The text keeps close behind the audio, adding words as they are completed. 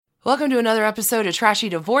Welcome to another episode of Trashy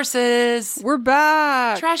Divorces. We're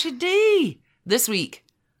back. Trashy D. This week,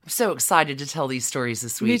 I'm so excited to tell these stories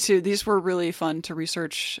this week. Me too. These were really fun to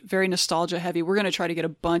research. Very nostalgia heavy. We're going to try to get a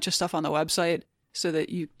bunch of stuff on the website so that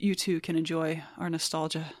you too can enjoy our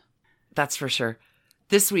nostalgia. That's for sure.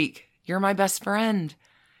 This week, You're My Best Friend.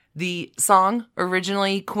 The song,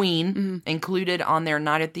 originally Queen, included on their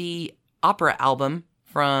Night at the Opera album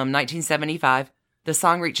from 1975. The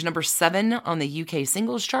song reached number 7 on the UK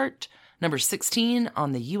singles chart, number 16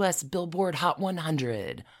 on the US Billboard Hot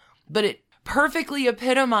 100. But it perfectly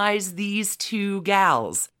epitomized these two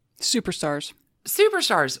gals. Superstars.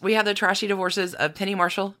 We have the trashy divorces of Penny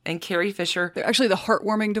Marshall and Carrie Fisher. They're actually the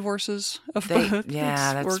heartwarming divorces of both.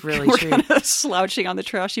 Yeah, that's really we're true. We're kind of slouching on the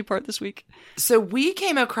trashy part this week. So we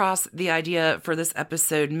came across the idea for this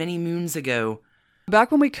episode many moons ago.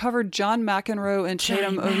 Back when we covered John McEnroe and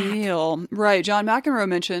Tatum O'Neal. Right, John McEnroe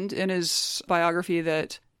mentioned in his biography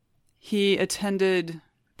that he attended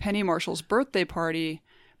Penny Marshall's birthday party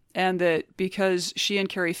and that because she and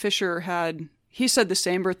Carrie Fisher had, he said the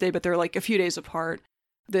same birthday, but they're like a few days apart,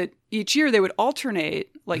 that each year they would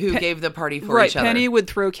alternate. Like who gave the party for each other. Penny would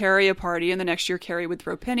throw Carrie a party and the next year Carrie would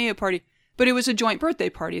throw Penny a party. But it was a joint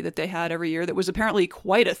birthday party that they had every year that was apparently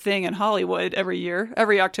quite a thing in Hollywood every year,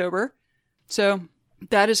 every October. So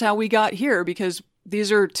that is how we got here, because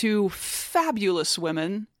these are two fabulous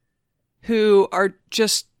women who are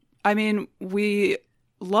just, I mean, we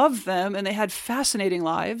love them and they had fascinating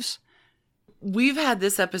lives. We've had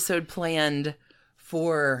this episode planned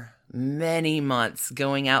for many months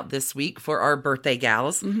going out this week for our birthday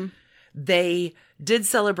gals. Mm-hmm. They did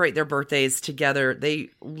celebrate their birthdays together. They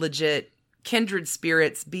legit kindred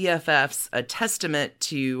spirits, BFFs, a testament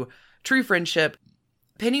to true friendship.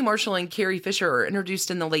 Penny Marshall and Carrie Fisher are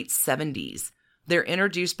introduced in the late 70s. They're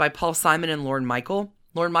introduced by Paul Simon and Lorne Michael.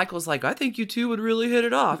 Lorne Michael's like, I think you two would really hit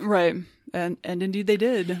it off. Right. And indeed they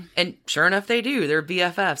did. And sure enough, they do. They're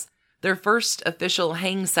BFFs. Their first official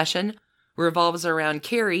hang session revolves around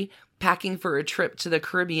Carrie packing for a trip to the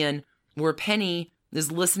Caribbean, where Penny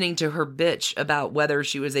is listening to her bitch about whether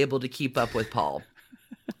she was able to keep up with Paul.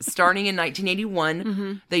 Starting in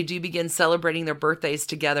 1981, they do begin celebrating their birthdays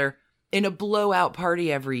together in a blowout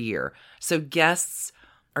party every year. So guests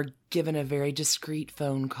are given a very discreet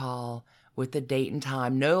phone call with the date and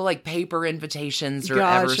time. No like paper invitations are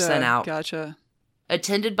ever sent out. Gotcha.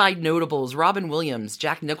 Attended by notables Robin Williams,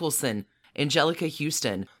 Jack Nicholson, Angelica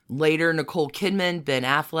Houston, later Nicole Kidman, Ben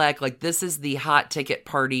Affleck. Like, this is the hot ticket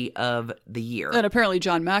party of the year. And apparently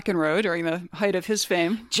John McEnroe during the height of his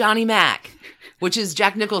fame. Johnny Mac, which is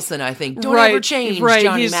Jack Nicholson, I think. Don't ever change,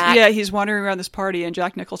 Johnny Mac. Yeah, he's wandering around this party and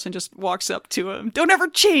Jack Nicholson just walks up to him. Don't ever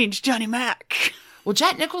change, Johnny Mac. Well,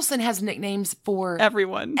 Jack Nicholson has nicknames for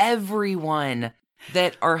everyone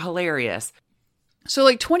that are hilarious. So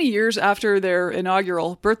like 20 years after their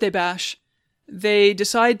inaugural birthday bash, they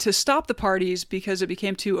decide to stop the parties because it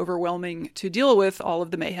became too overwhelming to deal with all of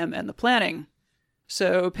the mayhem and the planning.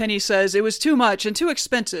 So Penny says it was too much and too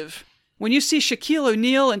expensive. When you see Shaquille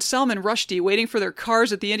O'Neal and Salman Rushdie waiting for their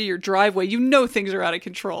cars at the end of your driveway, you know things are out of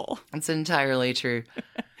control. That's entirely true.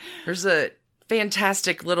 There's a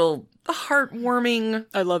fantastic little heartwarming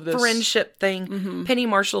I love this friendship thing. Mm-hmm. Penny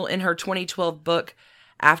Marshall, in her 2012 book,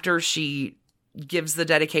 after she gives the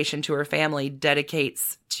dedication to her family,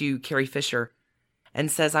 dedicates to Carrie Fisher and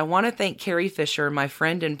says, I want to thank Carrie Fisher, my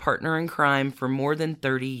friend and partner in crime, for more than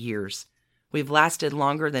 30 years. We've lasted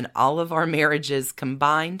longer than all of our marriages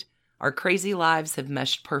combined. Our crazy lives have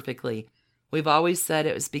meshed perfectly. We've always said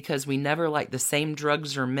it was because we never liked the same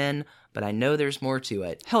drugs or men, but I know there's more to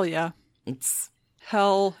it. Hell yeah.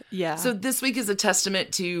 Hell yeah. So this week is a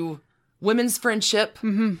testament to women's friendship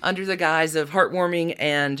under the guise of heartwarming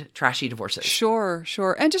and trashy divorces. Sure.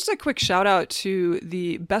 And just a quick shout out to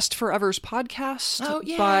the Best Forevers podcast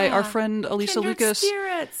by our friend Elisa Kindred Lucas.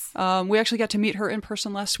 Spirits. We actually got to meet her in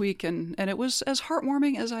person last week, and it was as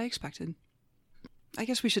heartwarming as I expected. I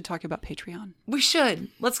guess we should talk about Patreon. We should.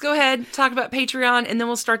 Let's go ahead, talk about Patreon, and then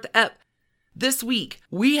we'll start the ep. This week,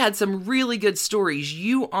 we had some really good stories.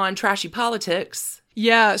 You on Trashy Politics.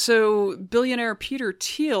 Yeah, so billionaire Peter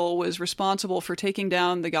Thiel was responsible for taking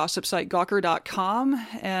down the gossip site Gawker.com,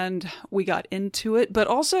 and we got into it. But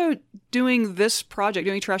also doing this project,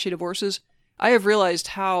 doing Trashy Divorces, I have realized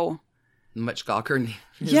how much Gawker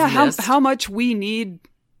is how much we need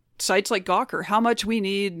sites like Gawker, how much we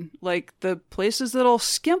need like the places that'll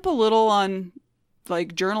skimp a little on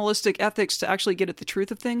like journalistic ethics to actually get at the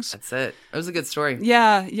truth of things. That's it. It was a good story.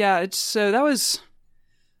 Yeah. It's so that was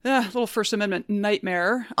a little First Amendment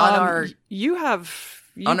nightmare. On our you have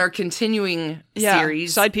On our continuing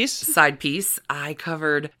series, side piece, I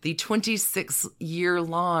covered the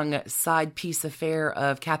 26-year-long side piece affair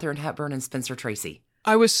of Katharine Hepburn and Spencer Tracy.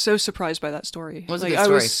 I was so surprised by that story. It was a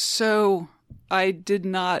good story. I did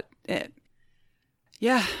not,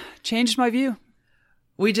 changed my view.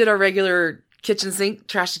 We did our regular kitchen sink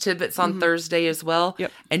trash to tidbits on Thursday as well.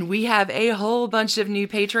 Yep. And we have a whole bunch of new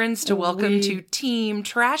patrons to welcome to Team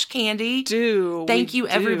Trash Candy. Thank you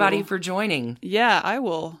everybody for joining. Yeah, I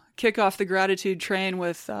will kick off the gratitude train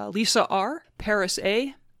with Lisa R., Paris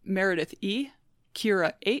A., Meredith E.,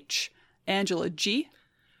 Kira H., Angela G.,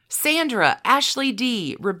 Sandra, Ashley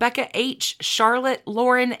D., Rebecca H., Charlotte,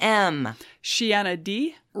 Lauren M., Shiana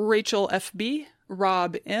D., Rachel FB,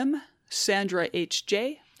 Rob M., Sandra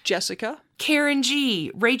H.J., Jessica, Karen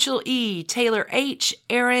G., Rachel E., Taylor H.,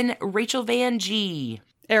 Aaron, Rachel Van G.,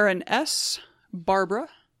 Aaron S., Barbara,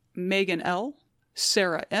 Megan L.,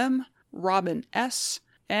 Sarah M., Robin S.,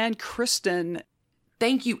 and Kristen.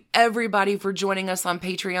 Thank you everybody for joining us on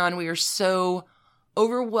Patreon. We are so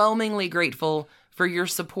overwhelmingly grateful for your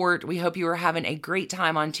support. We hope you are having a great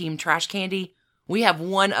time on Team Trash Candy. We have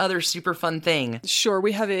one other super fun thing. Sure,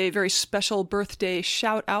 we have a very special birthday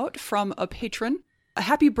shout out from a patron. A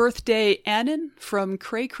happy birthday, Annan from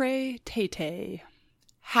Cray Cray Tay Tay.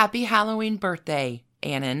 Happy Halloween birthday,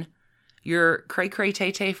 Annan. Your Cray Cray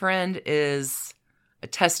Tay Tay friend is a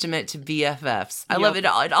testament to BFFs. I love it.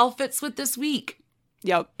 It all fits with this week.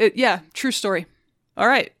 Yeah, true story. All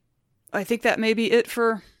right. I think that may be it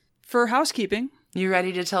for housekeeping. You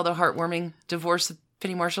ready to tell the heartwarming divorce of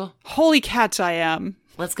Penny Marshall? Holy cats, I am.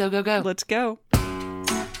 Let's go. Let's go.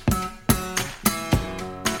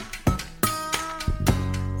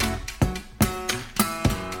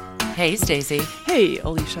 Hey, Stacey. Hey,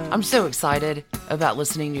 Alicia. I'm so excited about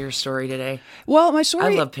listening to your story today. Well, my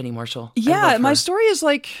story... I love Penny Marshall. Yeah, my story is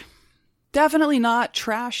definitely not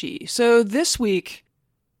trashy. So this week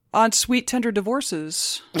on Sweet Tender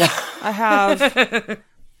Divorces, I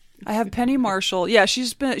have Penny Marshall. Yeah, she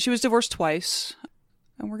was divorced twice,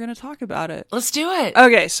 and we're going to talk about it. Let's do it.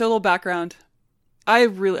 Okay, so a little background. I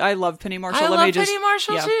love Penny Marshall. I love Penny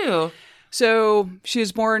Marshall too. So she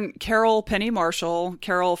was born Carol Penny Marshall.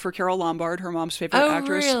 Carol for Carol Lombard, her mom's favorite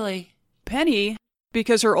actress. Oh, really? Penny,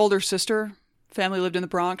 because her older sister, family lived in the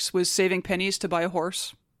Bronx, was saving pennies to buy a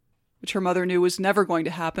horse, which her mother knew was never going to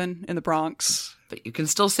happen in the Bronx. But you can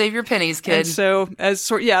still save your pennies, kid. And so,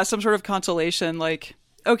 some sort of consolation,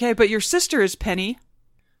 okay, but your sister is Penny.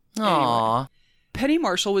 Aww. Anyway, Penny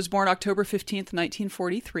Marshall was born October 15th,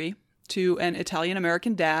 1943, to an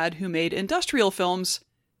Italian-American dad who made industrial films,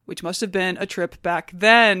 which must have been a trip back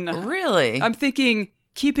then. Really? I'm thinking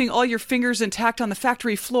Keeping All Your Fingers Intact on the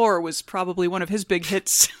Factory Floor was probably one of his big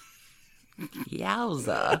hits.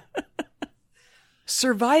 Yowza.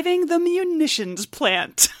 Surviving the Munitions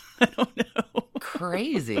Plant. I don't know.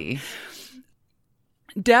 Crazy.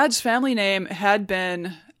 Dad's family name had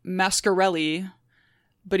been Mascarelli,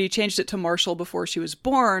 but he changed it to Marshall before she was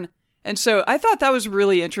born. And so I thought that was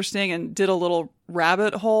really interesting and did a little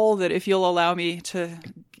rabbit hole that, if you'll allow me to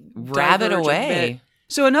rabbit away.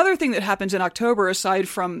 So another thing that happens in October, aside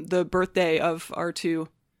from the birthday of our two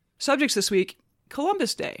subjects this week,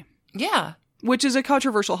 Columbus Day. Yeah. Which is a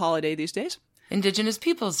controversial holiday these days. Indigenous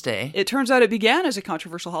Peoples Day. It turns out it began as a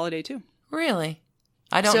controversial holiday too. Really?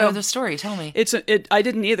 I don't know the story. Tell me. I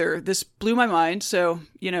didn't either. This blew my mind. So,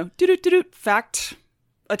 fact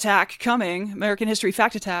attack coming. American history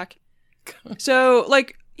fact attack. So,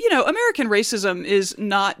 American racism is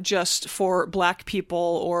not just for black people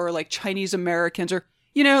or Chinese Americans or,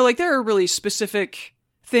 there are really specific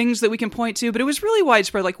things that we can point to, but it was really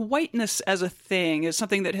widespread. Whiteness as a thing is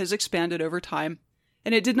something that has expanded over time.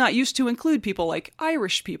 And it did not used to include people like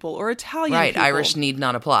Irish people or Italian people. Right. Irish need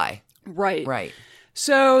not apply. Right.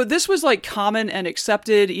 So this was common and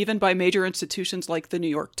accepted even by major institutions like the New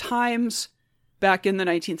York Times back in the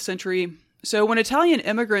 19th century. So when Italian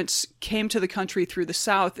immigrants came to the country through the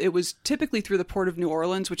South, it was typically through the port of New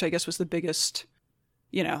Orleans, which I guess was the biggest,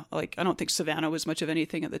 I don't think Savannah was much of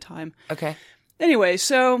anything at the time. Okay. Anyway,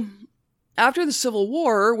 so after the Civil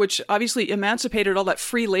War, which obviously emancipated all that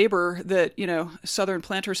free labor that, Southern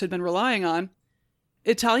planters had been relying on,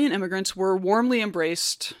 Italian immigrants were warmly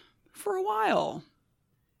embraced for a while.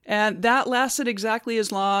 And that lasted exactly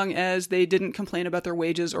as long as they didn't complain about their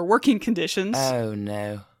wages or working conditions. Oh,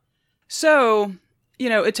 no. So,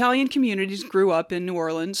 Italian communities grew up in New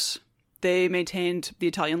Orleans. They maintained the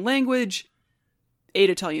Italian language, ate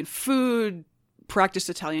Italian food, practiced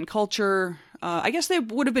Italian culture. I guess they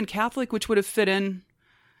would have been Catholic, which would have fit in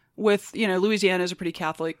with, Louisiana is a pretty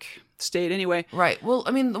Catholic state anyway. Right. Well,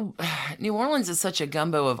 I mean, New Orleans is such a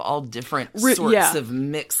gumbo of all different sorts of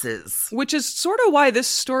mixes. Which is sort of why this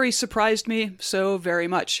story surprised me so very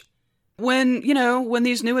much. When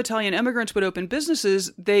these new Italian immigrants would open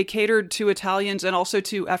businesses, they catered to Italians and also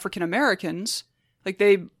to African Americans. Like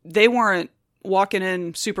they weren't walking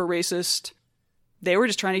in super racist. They were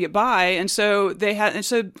just trying to get by. And so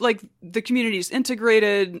like the community's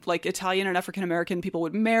integrated, like Italian and African American people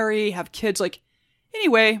would marry, have kids. Like,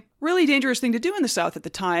 anyway, really dangerous thing to do in the South at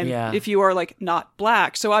the time if you are like not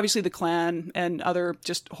black. So obviously the Klan and other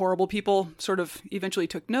just horrible people sort of eventually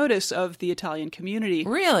took notice of the Italian community.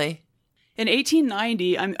 Really? In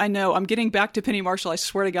 1890, I know, I'm getting back to Penny Marshall, I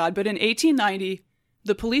swear to God, but in 1890,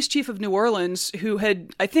 the police chief of New Orleans, who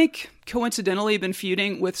had, I think, coincidentally been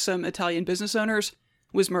feuding with some Italian business owners,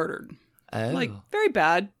 was murdered. Oh. Like, very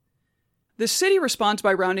bad. The city responds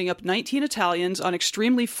by rounding up 19 Italians on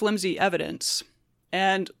extremely flimsy evidence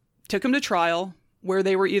and took them to trial, where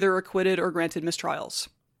they were either acquitted or granted mistrials.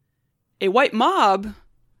 A white mob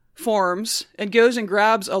forms and goes and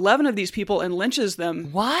grabs 11 of these people and lynches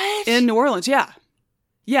them. What? In New Orleans, yeah.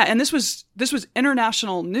 Yeah, and this was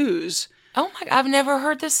international news. Oh my, I've never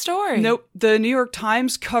heard this story. Nope. The New York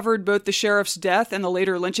Times covered both the sheriff's death and the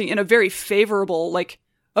later lynching in a very favorable, like,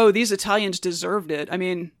 oh, these Italians deserved it. I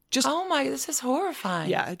mean, just... Oh my, this is horrifying.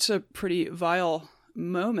 Yeah, it's a pretty vile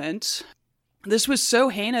moment. This was so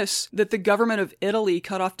heinous that the government of Italy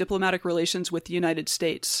cut off diplomatic relations with the United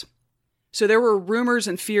States. So there were rumors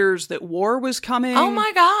and fears that war was coming. Oh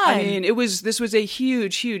my God. I mean, this was a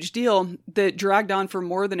huge, huge deal that dragged on for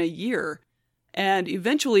more than a year. And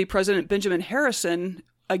eventually President Benjamin Harrison,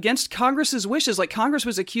 against Congress's wishes, like Congress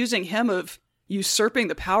was accusing him of usurping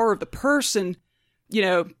the power of the purse and,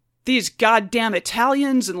 these goddamn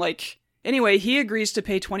Italians. And like, anyway, he agrees to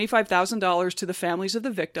pay $25,000 to the families of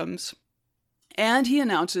the victims. And he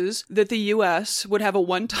announces that the U.S. would have a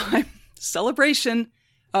one-time celebration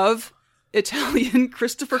of Italian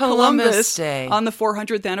Christopher Columbus Day on the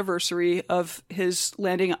 400th anniversary of his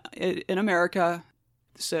landing in America.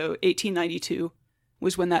 So 1892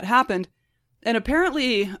 was when that happened. And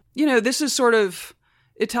apparently, this is sort of,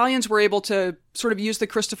 Italians were able to sort of use the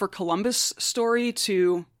Christopher Columbus story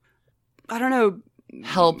to, I don't know,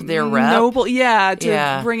 help their rep. Noble,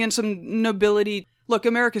 to bring in some nobility. Look,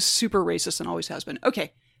 America's super racist and always has been.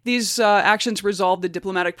 Okay, these actions resolved the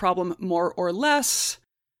diplomatic problem more or less.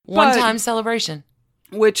 One-time celebration.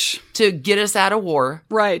 Which... To get us out of war.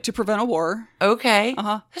 Right, to prevent a war. Okay.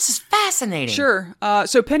 Uh-huh. This is fascinating. Sure.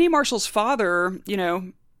 So Penny Marshall's father,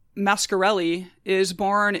 Mascarelli, is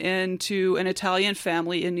born into an Italian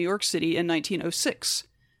family in New York City in 1906.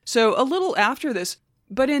 So a little after this.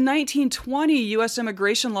 But in 1920, U.S.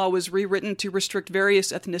 immigration law was rewritten to restrict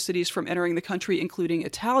various ethnicities from entering the country, including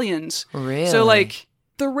Italians. Really? So, like,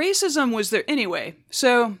 the racism was there. Anyway,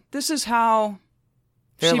 so this is how...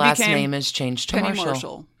 Their last name is changed to Penny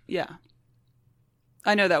Marshall. Yeah.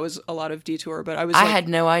 I know that was a lot of detour, but I had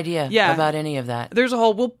no idea about any of that.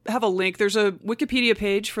 We'll have a link. There's a Wikipedia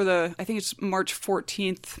page for I think it's March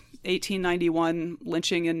 14th, 1891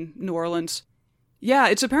 lynching in New Orleans. Yeah,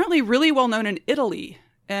 it's apparently really well known in Italy.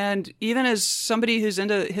 And even as somebody who's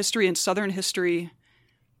into history and Southern history,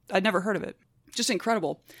 I'd never heard of it. Just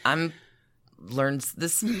incredible.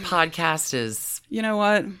 This podcast is... You know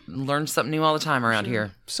what? Learn something new all the time around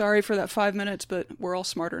here. Sorry for that 5 minutes, but we're all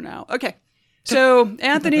smarter now. Okay. So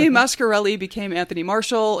Anthony Mascarelli became Anthony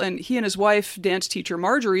Marshall, and he and his wife, dance teacher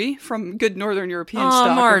Marjorie, from good Northern European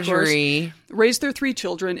stock, Marjorie, of course, raised their 3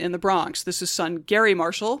 children in the Bronx. This is son Gary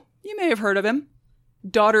Marshall. You may have heard of him.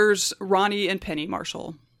 Daughters Ronnie and Penny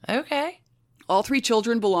Marshall. Okay. All 3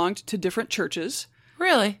 children belonged to different churches.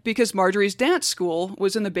 Really? Because Marjorie's dance school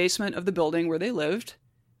was in the basement of the building where they lived,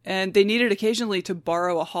 and they needed occasionally to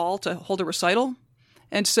borrow a hall to hold a recital.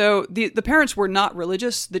 And so the parents were not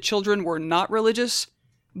religious, the children were not religious,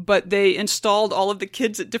 but they installed all of the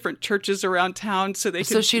kids at different churches around town so they could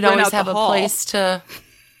So she'd rent always out have the a hall. place to...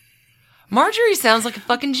 Marjorie sounds like a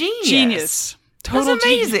fucking genius. Genius. Total That's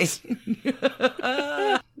amazing.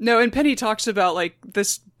 No, and Penny talks about, like,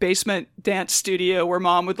 this basement dance studio where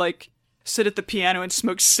mom would, like, sit at the piano and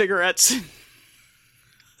smoke cigarettes.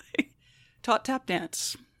 Taught tap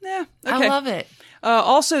dance. Yeah, okay. I love it.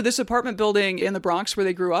 Also, this apartment building in the Bronx where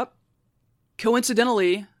they grew up,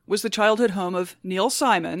 coincidentally, was the childhood home of Neil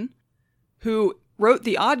Simon, who wrote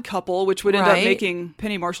The Odd Couple, which would end up making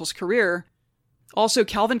Penny Marshall's career. Also,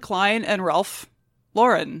 Calvin Klein and Ralph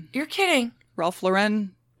Lauren. You're kidding. Ralph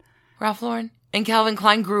Lauren. And Calvin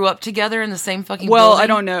Klein grew up together in the same fucking Well, building? I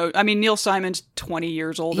don't know. I mean, Neil Simon's 20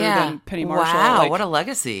 years older than Penny Marshall. Wow, what a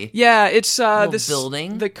legacy. Yeah, it's this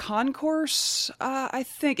building. The Concourse, I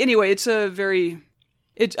think. Anyway, it's a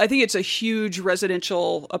I think it's a huge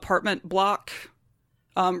residential apartment block.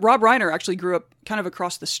 Rob Reiner actually grew up kind of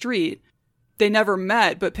across the street. They never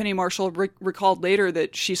met, but Penny Marshall recalled later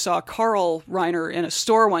that she saw Carl Reiner in a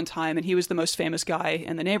store one time, and he was the most famous guy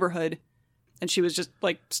in the neighborhood. And she was just,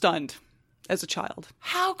 like, stunned as a child.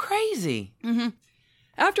 How crazy. Mm-hmm.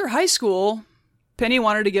 After high school, Penny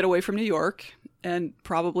wanted to get away from New York, and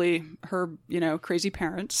probably her, crazy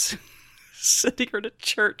parents sending her to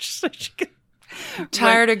church so she could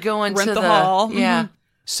tired of going rent to the hall. Yeah. Mm-hmm.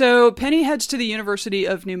 So Penny heads to the University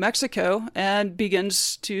of New Mexico and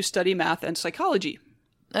begins to study math and psychology.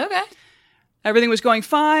 Okay. Everything was going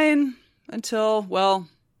fine until, well,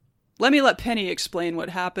 let me let Penny explain what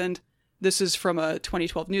happened. This is from a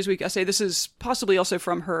 2012 Newsweek essay. This is possibly also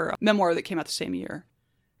from her memoir that came out the same year.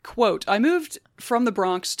 Quote, I moved from the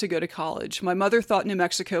Bronx to go to college. My mother thought New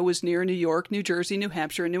Mexico was near New York, New Jersey, New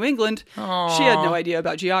Hampshire, and New England. Aww. She had no idea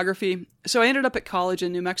about geography. So I ended up at college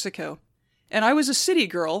in New Mexico. And I was a city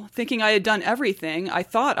girl, thinking I had done everything. I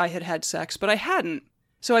thought I had had sex, but I hadn't.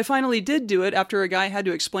 So I finally did do it after a guy had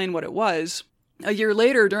to explain what it was. A year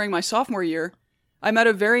later, during my sophomore year, I met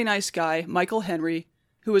a very nice guy, Michael Henry,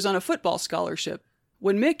 who was on a football scholarship.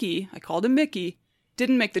 When Mickey, I called him Mickey,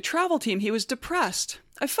 didn't make the travel team, he was depressed.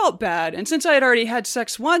 I felt bad, and since I had already had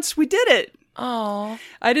sex once, we did it. Oh.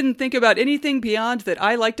 I didn't think about anything beyond that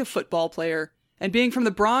I liked a football player. And being from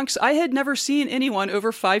the Bronx, I had never seen anyone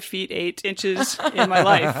over 5 feet 8 inches in my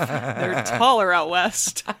life. They're taller out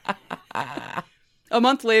west. A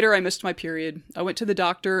month later, I missed my period. I went to the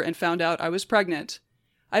doctor and found out I was pregnant.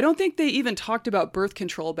 I don't think they even talked about birth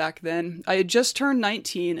control back then. I had just turned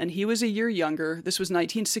 19 and he was a year younger. This was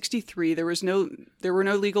 1963. There were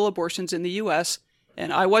no legal abortions in the US,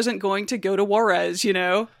 and I wasn't going to go to Juarez,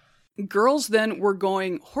 Girls then were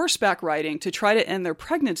going horseback riding to try to end their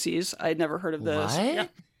pregnancies. I'd never heard of this. What? Yeah.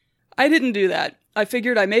 I didn't do that. I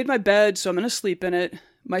figured I made my bed, so I'm going to sleep in it.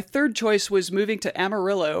 My third choice was moving to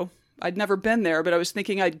Amarillo. I'd never been there, but I was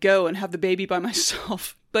thinking I'd go and have the baby by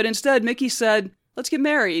myself. But instead, Mickey said, let's get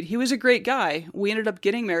married. He was a great guy. We ended up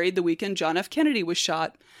getting married the weekend John F. Kennedy was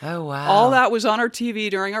shot. Oh, wow. All that was on our TV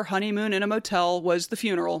during our honeymoon in a motel was the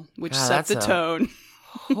funeral, which set the tone.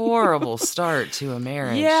 Horrible start to a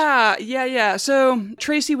marriage. Yeah. So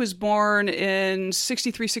Tracy was born in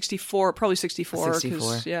 63, 64, probably 64.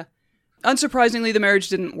 64. Yeah. Unsurprisingly, the marriage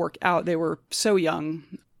didn't work out. They were so young.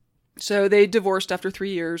 So they divorced after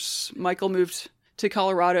 3 years. Michael moved to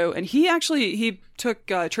Colorado, and he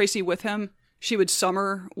took Tracy with him. She would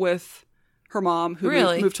summer with her mom, who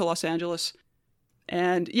moved to Los Angeles.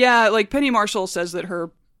 And yeah, like Penny Marshall says that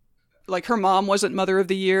her mom wasn't Mother of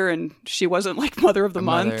the Year, and she wasn't like Mother of the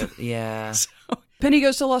Month. Yeah. So Penny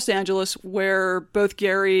goes to Los Angeles, where both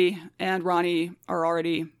Gary and Ronnie are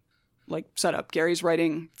already like set up. Gary's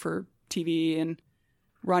writing for TV, and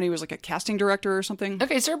Ronnie was like a casting director or something.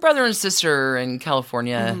 Okay, so her brother and sister in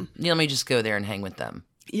California. Mm-hmm. Let me just go there and hang with them.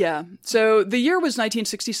 Yeah. So the year was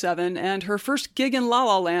 1967, and her first gig in La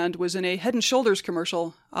La Land was in a Head & Shoulders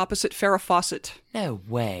commercial opposite Farrah Fawcett. No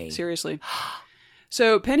way. Seriously.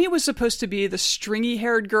 So Penny was supposed to be the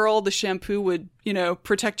stringy-haired girl the shampoo would,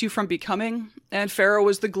 protect you from becoming. And Farrah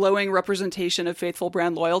was the glowing representation of faithful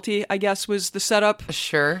brand loyalty, I guess, was the setup.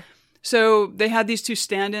 Sure. So they had these two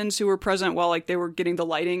stand-ins who were present while they were getting the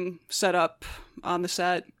lighting set up on the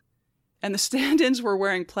set. And the stand-ins were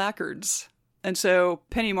wearing placards. And so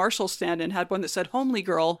Penny Marshall's stand-in had one that said Homely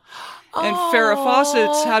Girl. And Farrah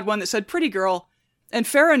Fawcett's had one that said Pretty Girl. And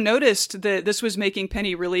Farrah noticed that this was making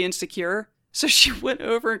Penny really insecure. So she went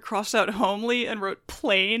over and crossed out homely and wrote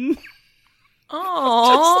plain.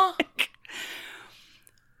 Oh.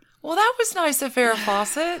 Well, that was nice of Farrah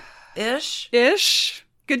Fawcett. Ish.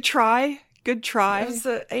 Good try. That was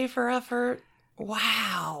the A for effort.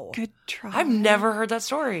 Wow. Good try. I've never heard that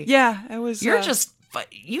story. Yeah, it was. You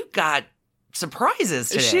got surprises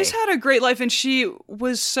today. She's had a great life, and she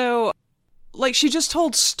was so... she just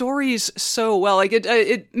told stories so well.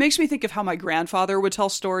 It makes me think of how my grandfather would tell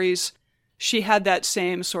stories. She had that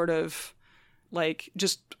same sort of,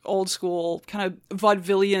 just old school kind of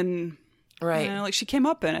vaudevillian, right? She came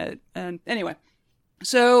up in it. And anyway,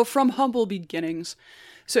 so from humble beginnings.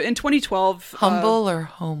 So in 2012... Humble or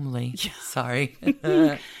homely? Yeah. Sorry.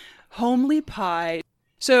 Homely pie.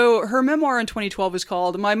 So her memoir in 2012 is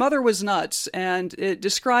called My Mother Was Nuts, and it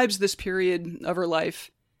describes this period of her life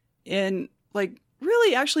in,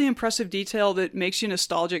 really actually impressive detail that makes you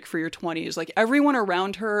nostalgic for your 20s. Everyone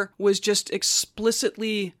around her was just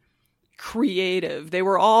explicitly creative. They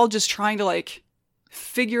were all just trying to like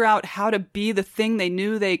figure out how to be the thing they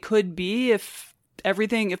knew they could be if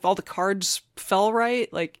all the cards fell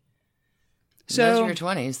right. Like, so those are your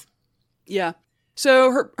 20s. Yeah.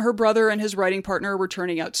 So her brother and his writing partner were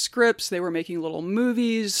turning out scripts. They were making little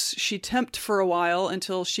movies. She temped for a while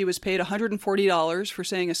until she was paid $140 for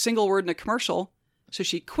saying a single word in a commercial. So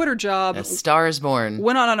she quit her job. A Star is Born.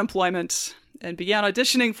 Went on unemployment and began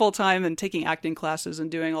auditioning full time and taking acting classes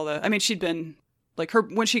and doing all the. I mean, she'd been like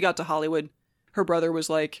when she got to Hollywood, her brother was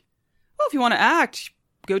like, "Well, if you want to act,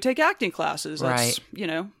 go take acting classes." That's,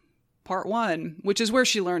 right. Part one, which is where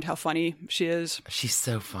she learned how funny she is. She's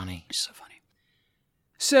so funny. She's so funny.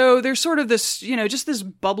 So there's sort of this, just this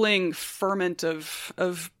bubbling ferment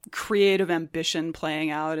of creative ambition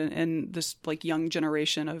playing out in this like young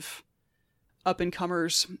generation of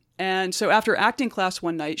up-and-comers. And so after acting class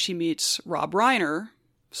one night, she meets Rob Reiner,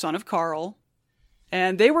 son of Carl,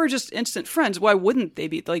 and they were just instant friends. Why wouldn't they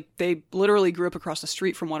be? Like, they literally grew up across the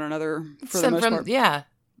street from one another for the most part. Yeah.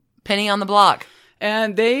 Penny on the block.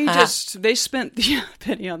 And they spent,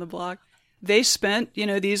 penny on the block. They spent,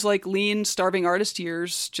 these like lean, starving artist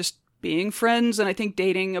years just being friends and I think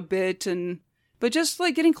dating a bit but just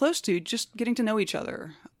like getting close to, just getting to know each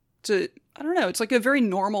other. I don't know. It's like a very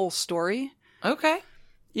normal story. Okay.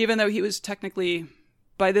 Even though he was technically,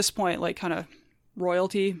 by this point, like kind of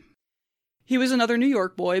royalty. He was another New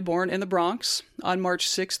York boy born in the Bronx on March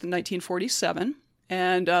 6th, 1947.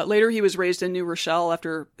 And later he was raised in New Rochelle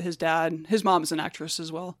after his mom is an actress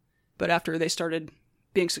as well. But after they started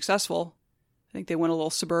being successful, I think they went a little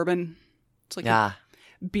suburban. It's like a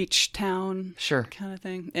beach town kind of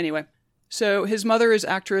thing. Anyway, so his mother is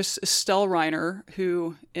actress Estelle Reiner,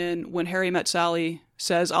 who in When Harry Met Sally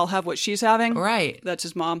says, "I'll have what she's having." Right. That's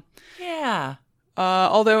his mom. Yeah.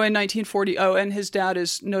 Although in 1940, and his dad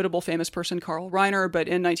is notable famous person Carl Reiner, but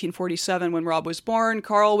in 1947, when Rob was born,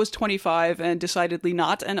 Carl was 25 and decidedly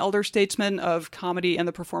not an elder statesman of comedy and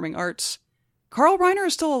the performing arts. Carl Reiner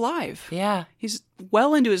is still alive. Yeah. He's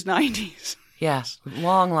well into his 90s. Yeah.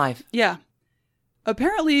 Long life. Yeah.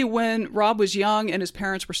 Apparently, when Rob was young and his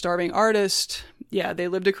parents were starving artists, they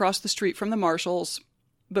lived across the street from the Marshalls.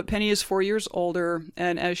 But Penny is 4 years older,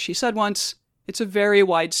 and as she said once, it's a very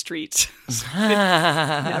wide street.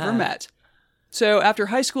 Never met. So after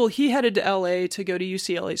high school, he headed to LA to go to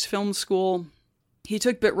UCLA's film school. He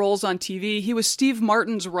took bit roles on TV. He was Steve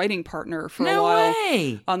Martin's writing partner for a while. No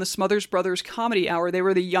way! On the Smothers Brothers Comedy Hour. They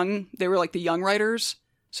were like the young writers.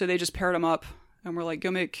 So they just paired him up and were like,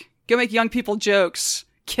 go make young people jokes,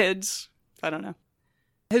 kids. I don't know.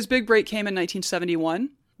 His big break came in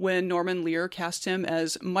 1971. When Norman Lear cast him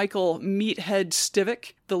as Michael Meathead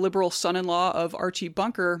Stivic, the liberal son-in-law of Archie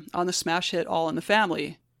Bunker, on the smash hit All in the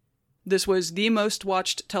Family. This was the most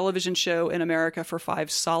watched television show in America for 5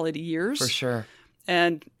 solid years. For sure.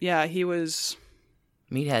 And yeah, he was...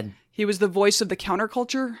 Meathead. He was the voice of the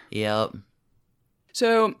counterculture. Yep.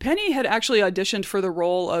 So Penny had actually auditioned for the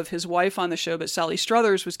role of his wife on the show, but Sally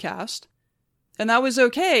Struthers was cast. And that was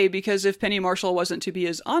okay, because if Penny Marshall wasn't to be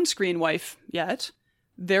his on-screen wife yet...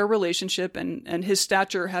 their relationship and his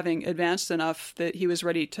stature having advanced enough that he was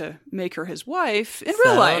ready to make her his wife in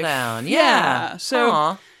real life. Down. Yeah.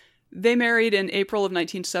 So they married in April of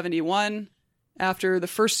 1971 after the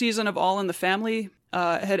first season of All in the Family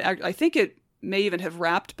I think it may even have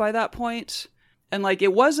wrapped by that point. And like,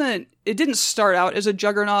 it didn't start out as a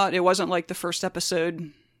juggernaut. It wasn't like the first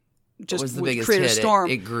episode just was the biggest create hit. A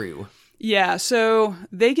storm. It grew. Yeah. So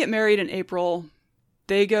they get married in April.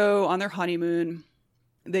 They go on their honeymoon.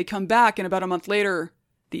 They come back, and about a month later,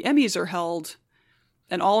 the Emmys are held,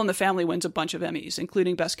 and All in the Family wins a bunch of Emmys,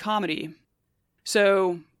 including Best Comedy.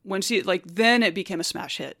 So then it became a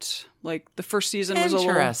smash hit. Like, the first season was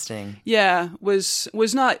interesting.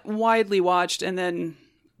 Was not widely watched, and then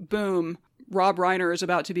boom, Rob Reiner is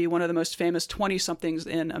about to be one of the most famous 20-somethings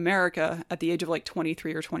in America at the age of like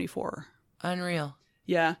 23 or 24. Unreal.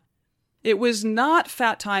 Yeah. It was not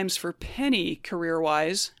fat times for Penny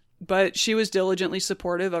career-wise. But she was diligently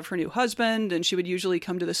supportive of her new husband, and she would usually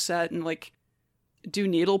come to the set and, like, do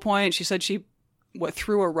needlepoint. She said she,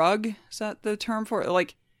 threw a rug? Is that the term for it?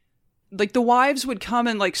 Like the wives would come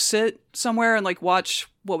and, like, sit somewhere and, like, watch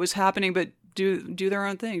what was happening, but do their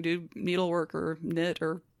own thing. Do needlework or knit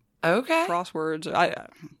or crosswords.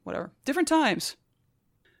 Whatever. Different times.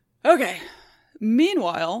 Okay.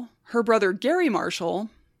 Meanwhile, her brother Gary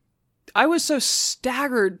Marshall... I was so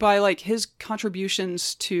staggered by like his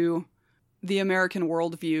contributions to the American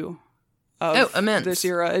worldview of this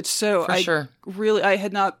era. It's so I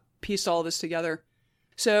had not pieced all this together.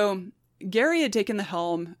 So Gary had taken the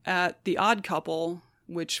helm at The Odd Couple,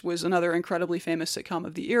 which was another incredibly famous sitcom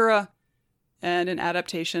of the era. and an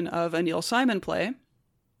adaptation of a Neil Simon play.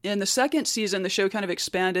 In the second season, the show kind of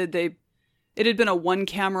expanded. It had been a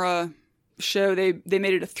one-camera show. They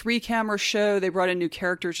made it a 3-camera show. They brought in new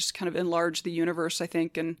characters, just kind of enlarge the universe, I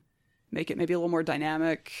think, and make it maybe a little more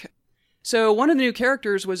dynamic. So one of the new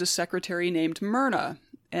characters was a secretary named Myrna,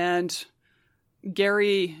 and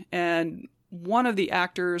Gary and one of the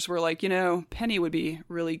actors were like, Penny would be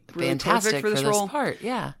really fantastic perfect for this role. Part,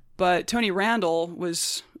 yeah. But Tony Randall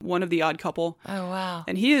was one of the odd couple. Oh, wow.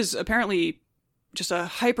 And he is apparently just a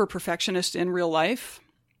hyper-perfectionist in real life.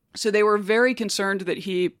 So they were very concerned that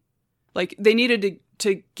they needed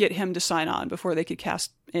to get him to sign on before they could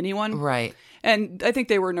cast anyone. Right. And I think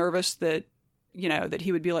they were nervous that, that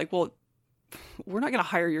he would be like, well, we're not going to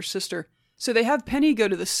hire your sister. So they have Penny go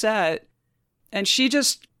to the set, and she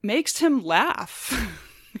just makes him laugh.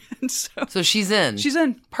 And so she's in. She's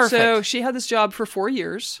in. Perfect. So she had this job for 4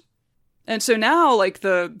 years. And so now,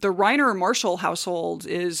 the Reiner Marshall household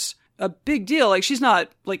is a big deal. Like, she's not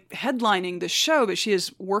headlining the show, but she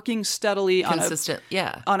is working steadily on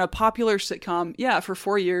a popular sitcom. For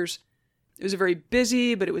 4 years. It was a very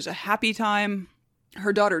busy, but it was a happy time.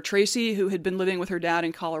 Her daughter Tracy, who had been living with her dad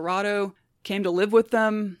in Colorado, came to live with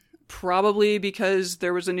them, probably because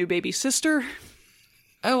there was a new baby sister.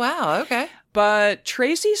 Oh, wow. Okay. But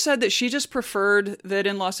Tracy said that she just preferred that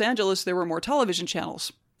in Los Angeles there were more television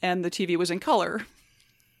channels and the TV was in color.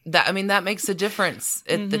 That makes a difference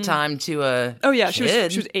at the time to a kid. She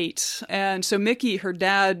was 8. And so Mickey, her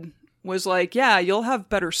dad, was like, yeah, you'll have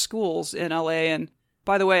better schools in LA. And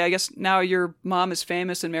by the way, I guess now your mom is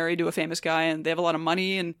famous and married to a famous guy and they have a lot of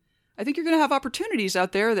money. And I think you're going to have opportunities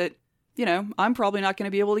out there that, I'm probably not going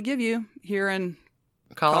to be able to give you here in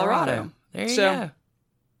Colorado. There you go.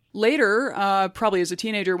 Later, probably as a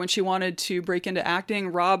teenager, when she wanted to break into acting,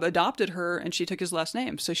 Rob adopted her and she took his last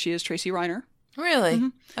name. So she is Tracy Reiner. Really?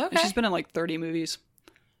 Mm-hmm. Okay. And she's been in 30 movies.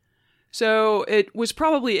 So it was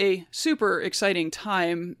probably a super exciting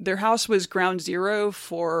time. Their house was ground zero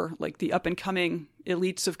for the up and coming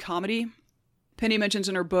elites of comedy. Penny mentions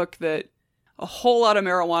in her book that a whole lot of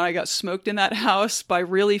marijuana got smoked in that house by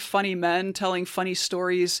really funny men telling funny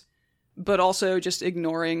stories, but also just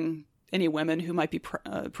ignoring any women who might be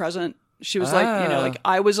present. She was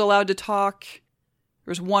I was allowed to talk.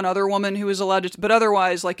 There was one other woman who was allowed to, but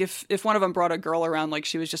otherwise, if one of them brought a girl around,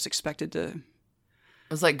 she was just expected to.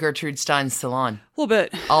 It was like Gertrude Stein's salon. A little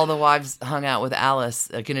bit. All the wives hung out with Alice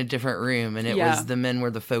in a different room, and it was the men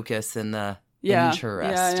were the focus and the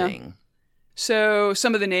interesting. Yeah. So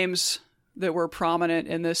some of the names that were prominent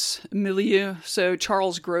in this milieu. So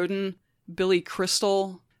Charles Grodin, Billy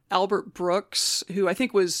Crystal, Albert Brooks, who I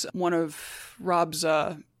think was one of Rob's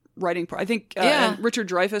writing. And Richard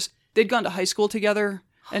Dreyfuss. They'd gone to high school together.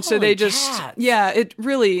 And so they just, cats. It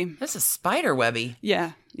really. That's a spider webby.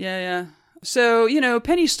 Yeah. So,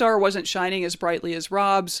 Penny's star wasn't shining as brightly as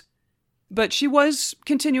Rob's, but she was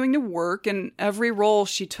continuing to work, and every role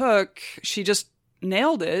she took, she just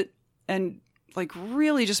nailed it and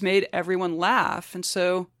really just made everyone laugh. And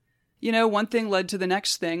so, one thing led to the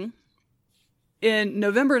next thing. In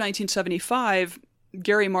November 1975,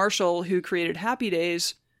 Gary Marshall, who created Happy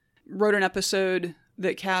Days, wrote an episode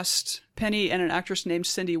that cast Penny and an actress named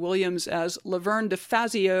Cindy Williams as Laverne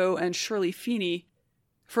DeFazio and Shirley Feeney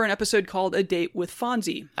for an episode called A Date with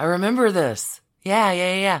Fonzie. I remember this.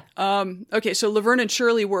 Yeah. Okay, so Laverne and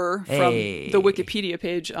Shirley were, from the Wikipedia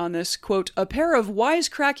page on this, quote, a pair of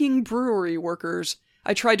wisecracking brewery workers.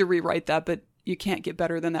 I tried to rewrite that, but you can't get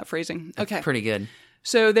better than that phrasing. Okay. That's pretty good.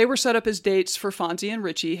 So they were set up as dates for Fonzie and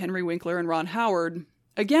Richie, Henry Winkler and Ron Howard.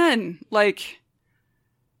 Again,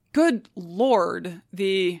 good Lord,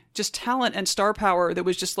 the just talent and star power that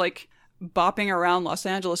was just bopping around Los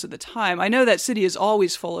Angeles at the time. I know that city is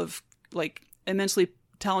always full of immensely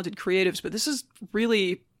talented creatives, but this is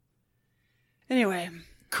really, anyway.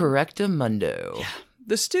 Correctamundo. Yeah.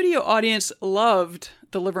 The studio audience loved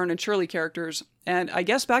the Laverne and Shirley characters, and I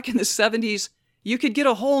guess back in the 70s, you could get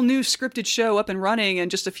a whole new scripted show up and running in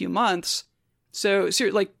just a few months. So,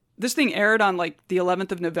 this thing aired on the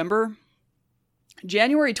 11th of November.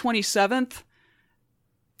 January 27th,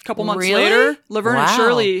 a couple months later, Laverne and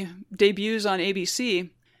Shirley debuts on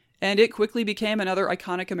ABC, and it quickly became another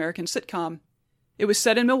iconic American sitcom. It was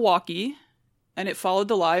set in Milwaukee, and it followed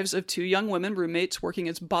the lives of 2 young women roommates working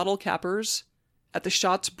as bottle cappers at the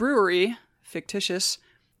Schatz Brewery, fictitious,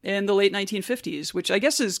 in the late 1950s, which I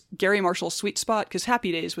guess is Gary Marshall's sweet spot, because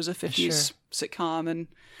Happy Days was a 50s sitcom, and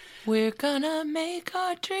we're gonna make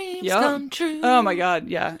our dreams come true. Oh my God,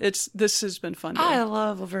 yeah. This has been fun. I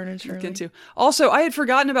love Laverne and Shirley. Also, I had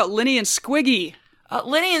forgotten about Linny and Squiggy.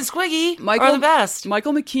 Lenny and Squiggy are the best.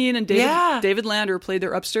 Michael McKean and David Lander played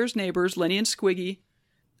their upstairs neighbors, Lenny and Squiggy.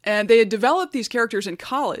 And they had developed these characters in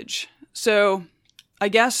college. So I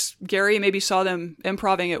guess Gary maybe saw them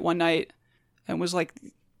improvising it one night and was like,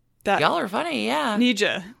 y'all are funny, yeah. We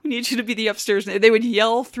need you to be the upstairs. They would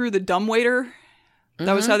yell through the dumbwaiter.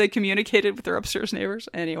 That was how they communicated with their upstairs neighbors.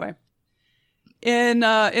 Anyway. In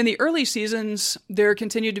the early seasons, there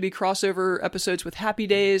continued to be crossover episodes with Happy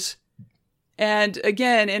Days. And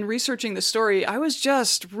again, in researching the story, I was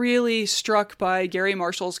just really struck by Gary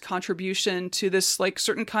Marshall's contribution to this like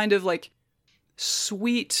certain kind of like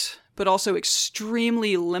sweet, but also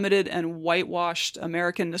extremely limited and whitewashed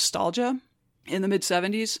American nostalgia in the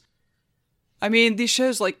mid-70s. I mean, these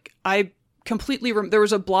shows, like, I completely... there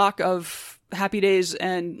was a block of Happy Days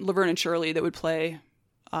and Laverne and Shirley that would play,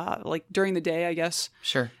 like, during the day, I guess.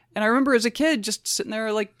 Sure. And I remember as a kid just sitting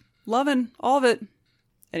there, like, loving all of it.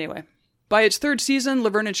 Anyway, by its third season,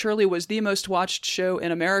 Laverne and Shirley was the most watched show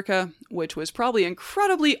in America, which was probably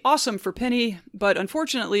incredibly awesome for Penny, but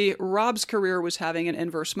unfortunately, Rob's career was having an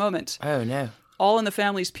inverse moment. Oh, no. All in the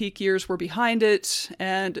Family's peak years were behind it,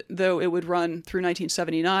 and though it would run through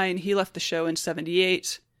 1979, he left the show in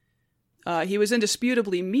 78. He was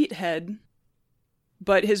indisputably meathead,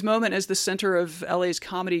 but his moment as the center of LA's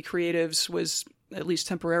comedy creatives was at least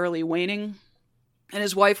temporarily waning, and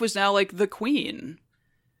his wife was now like the queen.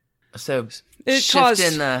 So shift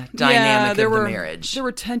in the dynamic of the marriage. There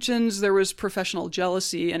were tensions, there was professional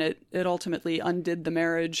jealousy, and it ultimately undid the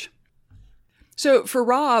marriage. So for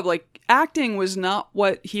Rob, like, acting was not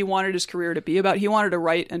what he wanted his career to be about. He wanted to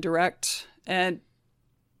write and direct,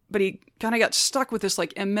 but he kind of got stuck with this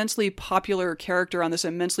like immensely popular character on this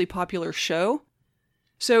immensely popular show.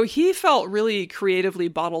 So he felt really creatively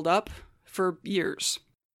bottled up for years.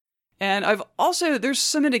 And there's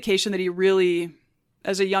some indication that he really,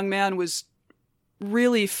 as a young man, was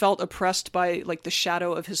really felt oppressed by like the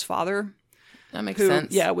shadow of his father. That makes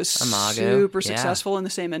sense. Yeah, was super successful in the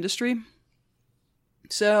same industry.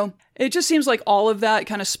 So it just seems like all of that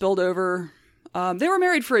kind of spilled over. They were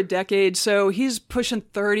married for a decade, so he's pushing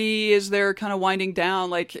 30 as they're kind of winding down.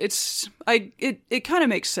 Like it kind of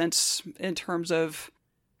makes sense in terms of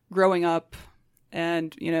growing up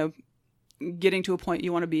and, you know, getting to a point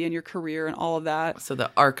you want to be in your career and all of that. So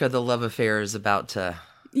the arc of the love affair is about to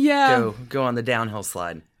go on the downhill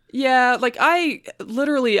slide. Yeah, like I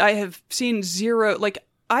have seen zero, like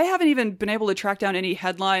I haven't even been able to track down any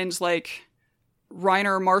headlines like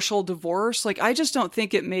Reiner Marshall divorce. Like I just don't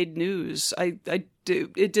think it made news.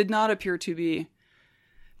 It did not appear to be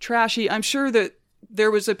trashy. I'm sure that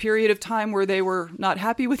there was a period of time where they were not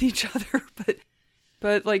happy with each other,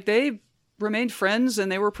 but like they remained friends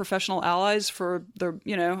and they were professional allies for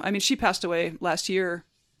she passed away last year,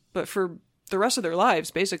 but for the rest of their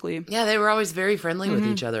lives, basically. Yeah, they were always very friendly with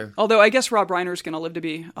each other. Although I guess Rob Reiner's going to live to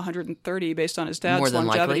be 130 based on his dad's more than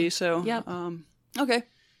longevity. Likely. So, yeah. Okay.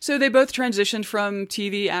 So they both transitioned from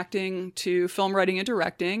TV acting to film writing and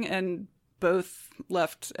directing, and both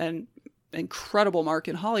left an incredible mark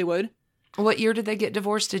in Hollywood. What year did they get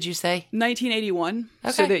divorced, did you say? 1981.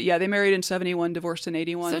 Okay. So they married in 71, divorced in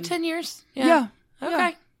 81. So 10 years. Yeah. Okay.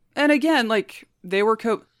 Yeah. And again, like, they were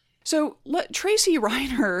So Tracy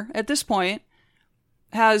Reiner, at this point,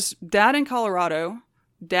 has dad in Colorado,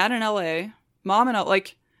 dad in LA, mom in LA.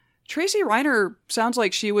 Like, Tracy Reiner sounds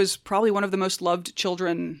like she was probably one of the most loved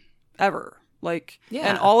children ever. Like, yeah.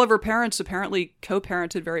 And all of her parents apparently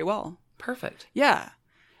co-parented very well. Perfect. Yeah.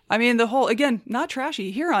 I mean, the whole, again, not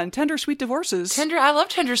trashy. Here on Tender Sweet Divorces. I love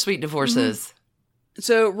Tender Sweet Divorces. Mm-hmm.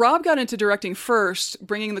 So Rob got into directing first,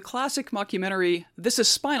 bringing the classic mockumentary This Is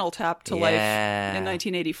Spinal Tap to life in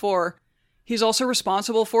 1984. He's also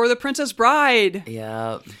responsible for The Princess Bride.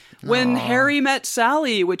 Yep. When Harry Met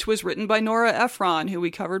Sally, which was written by Nora Ephron, who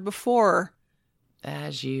we covered before.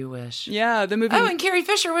 As you wish. Yeah, the movie. Oh, and Carrie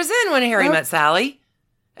Fisher was in When Harry Met Sally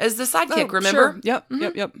as the sidekick, remember? Sure. Yep,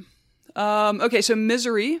 yep. Okay, so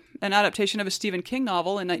Misery, an adaptation of a Stephen King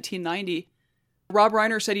novel in 1990. Rob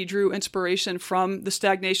Reiner said he drew inspiration from the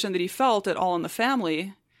stagnation that he felt at All in the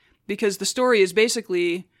Family, because the story is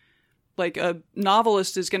basically like a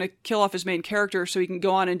novelist is going to kill off his main character so he can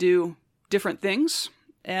go on and do different things.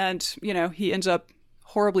 And, you know, he ends up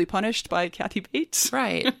horribly punished by Kathy Bates.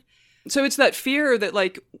 Right. So it's that fear that,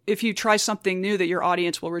 like, if you try something new, that your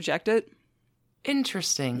audience will reject it.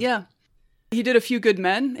 Interesting. Yeah. He did A Few Good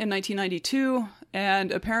Men in 1992,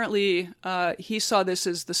 and apparently he saw this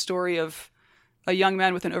as the story of a young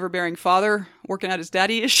man with an overbearing father working out his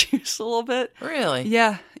daddy issues a little bit. Really?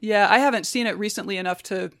 Yeah. I haven't seen it recently enough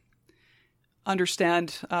to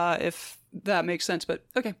understand if that makes sense, but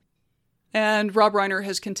okay. And Rob Reiner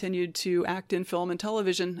has continued to act in film and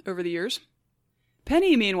television over the years.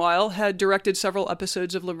 Penny, meanwhile, had directed several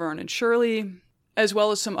episodes of Laverne and Shirley, as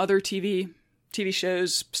well as some other TV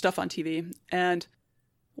shows, stuff on TV. And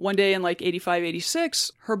one day in like 85,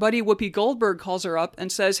 86, her buddy Whoopi Goldberg calls her up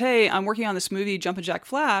and says, "Hey, I'm working on this movie, Jumpin' Jack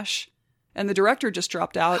Flash, and the director just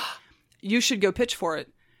dropped out. You should go pitch for it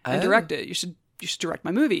and direct it. You should direct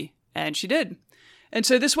my movie." And she did. And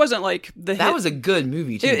so this wasn't like the hit. That was a good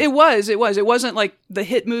movie, too. It was. It wasn't like the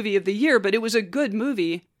hit movie of the year, but it was a good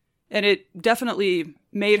movie. And it definitely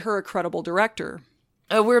made her a credible director.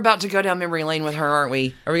 Oh, we're about to go down memory lane with her, aren't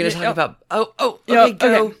we? Are we going to talk about... Okay, yeah,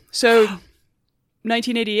 go. Okay. So,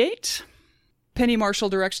 1988, Penny Marshall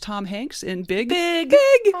directs Tom Hanks in Big.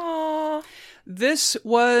 Aww. This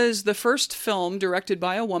was the first film directed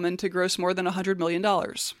by a woman to gross more than $100 million.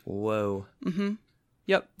 Whoa. Mm-hmm.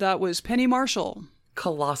 Yep, that was Penny Marshall.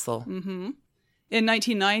 Colossal. Mm-hmm. In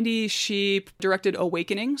 1990, she directed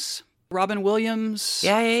Awakenings. Robin Williams.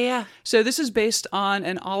 Yeah. So this is based on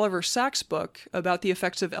an Oliver Sacks book about the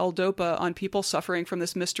effects of L-Dopa on people suffering from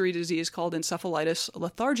this mystery disease called encephalitis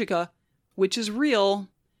lethargica, which is real.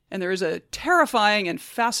 And there is a terrifying and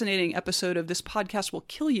fascinating episode of This Podcast Will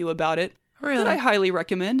Kill You about it. Really? That I highly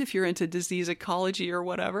recommend if you're into disease ecology or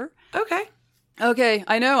whatever. Okay,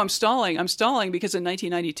 I know, I'm stalling because in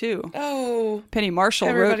 1992, Penny Marshall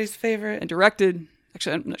everybody's wrote favorite. and directed.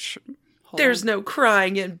 Actually, I'm not sure. There's no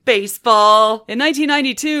crying in baseball. In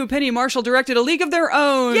 1992, Penny Marshall directed A League of Their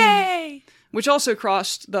Own. Yay! Which also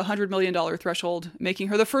crossed the $100 million threshold, making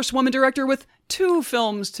her the first woman director with 2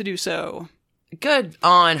 films to do so. Good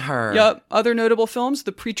on her. Yep. Other notable films,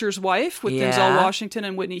 The Preacher's Wife with Denzel Washington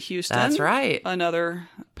and Whitney Houston. That's right. Another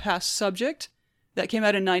past subject. That came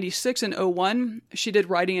out in 96 and 01. She did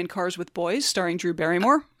Riding in Cars with Boys, starring Drew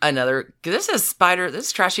Barrymore. This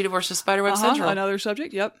is Trashy Divorce of Spiderweb Central. Another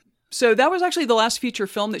subject, yep. So that was actually the last feature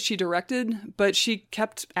film that she directed, but she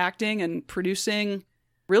kept acting and producing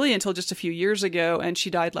really until just a few years ago, and she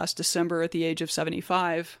died last December at the age of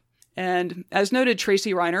 75. And as noted,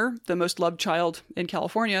 Tracy Reiner, the most loved child in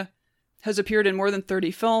California, has appeared in more than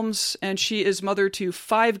 30 films, and she is mother to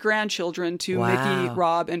 5 grandchildren to Mickey,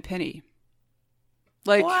 Rob, and Penny.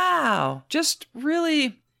 Wow. Just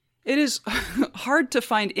really, it is hard to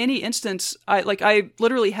find any instance. I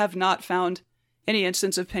literally have not found any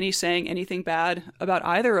instance of Penny saying anything bad about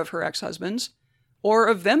either of her ex-husbands, or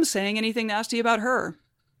of them saying anything nasty about her.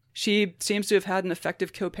 She seems to have had an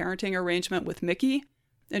effective co-parenting arrangement with Mickey,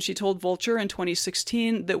 and she told Vulture in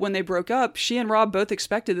 2016 that when they broke up, she and Rob both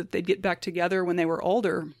expected that they'd get back together when they were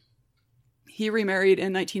older. He remarried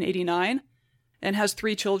in 1989 and has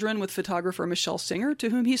 3 children with photographer Michelle Singer, to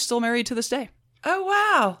whom he's still married to this day. Oh,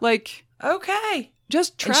 wow. Okay.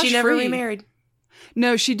 Just trash-free. And she never remarried?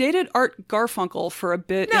 No, she dated Art Garfunkel for a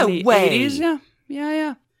bit in the way. 80s.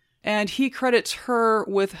 Yeah. And he credits her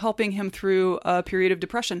with helping him through a period of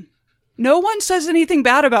depression. No one says anything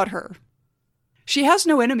bad about her. She has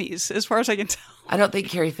no enemies, as far as I can tell. I don't think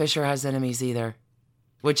Carrie Fisher has enemies either,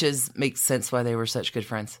 which makes sense why they were such good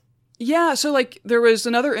friends. Yeah, so there was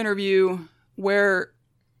another interview where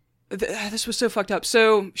this was so fucked up.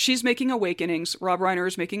 So she's making Awakenings. Rob Reiner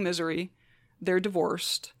is making Misery. They're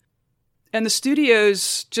divorced. And the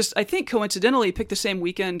studios just, I think coincidentally, picked the same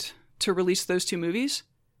weekend to release those 2 movies.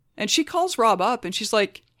 And she calls Rob up and she's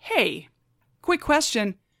like, "Hey, quick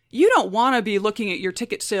question. You don't want to be looking at your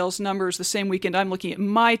ticket sales numbers the same weekend I'm looking at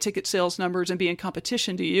my ticket sales numbers and be in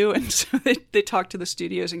competition, do you?" And so they talked to the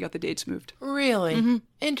studios and got the dates moved. Really? Mm-hmm.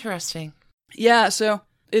 Interesting. Yeah, so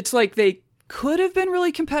it's like they could have been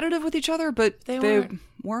really competitive with each other, but they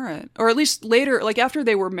weren't. Or at least later, after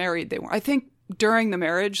they were married, they weren't. I think during the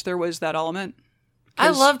marriage, there was that element. I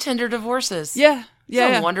love tender divorces. Yeah.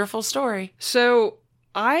 It's a wonderful story. So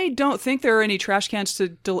I don't think there are any trash cans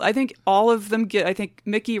I think all of them I think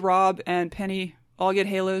Mickey, Rob, and Penny all get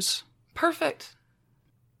halos. Perfect.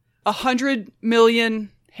 100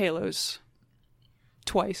 million halos.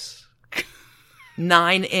 Twice.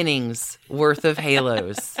 9 innings worth of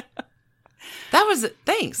halos.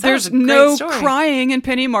 Thanks. There's was a great no story. crying in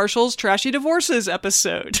Penny Marshall's Trashy Divorces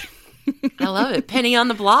episode. I love it. Penny on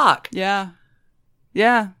the Block. Yeah.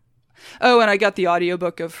 Oh, and I got the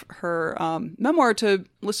audiobook of her memoir to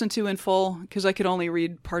listen to in full because I could only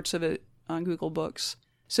read parts of it on Google Books.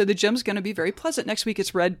 So the gem's going to be very pleasant. Next week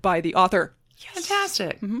it's read by the author. Yes.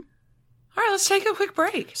 Fantastic. Mm-hmm. All right, let's take a quick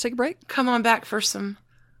break. Let's take a break. Come on back for some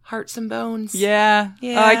hearts and bones. Yeah.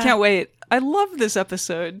 Oh, I can't wait. I love this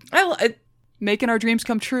episode. Making our dreams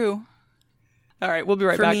come true. All right, we'll be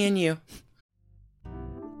right back. For me and you.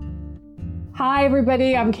 Hi,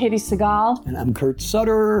 everybody. I'm Katie Segal. And I'm Kurt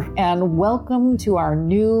Sutter. And welcome to our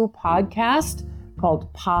new podcast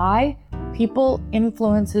called Pi, People,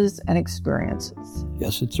 Influences, and Experiences.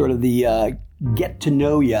 Yes, it's sort of the get to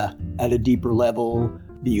know you at a deeper level,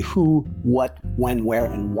 the who, what, when, where,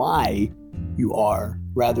 and why you are,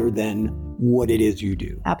 rather than what it is you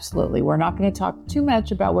do. Absolutely. We're not going to talk too much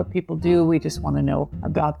about what people do. We just want to know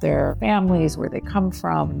about their families, where they come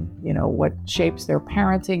from, what shapes their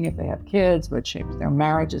parenting if they have kids, what shapes their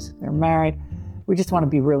marriages if they're married. We just want to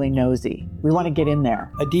be really nosy. We want to get in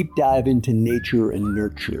there. A deep dive into nature and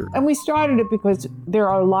nurture. And we started it because there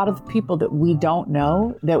are a lot of people that we don't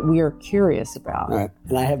know that we are curious about. Right.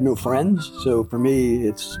 And I have no friends, so for me,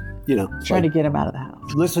 it's, trying to get them out of the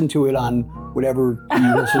house. Listen to it on whatever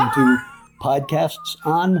you listen to podcasts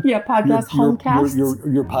on. Yeah, podcast homecasts.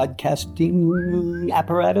 Your podcasting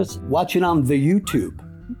apparatus. Watch it on the YouTube.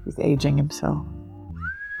 He's aging himself.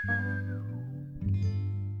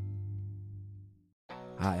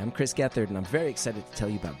 Hi, I'm Chris Gethard, and I'm very excited to tell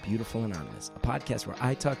you about Beautiful Anonymous, a podcast where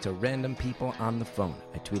I talk to random people on the phone.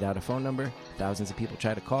 I tweet out a phone number, thousands of people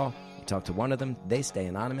try to call. You talk to one of them, they stay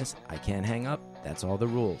anonymous. I can't hang up. That's all the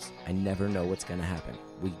rules. I never know what's going to happen.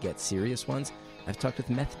 We get serious ones. I've talked with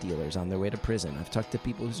meth dealers on their way to prison. I've talked to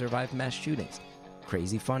people who survived mass shootings.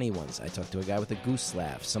 Crazy funny ones. I talked to a guy with a goose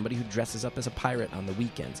laugh, somebody who dresses up as a pirate on the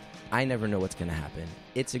weekends. I never know what's going to happen.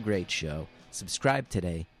 It's a great show. Subscribe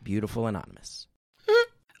today, Beautiful Anonymous.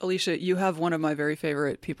 Alicia, you have one of my very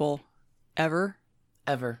favorite people ever.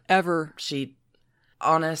 Ever. She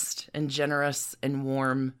honest and generous and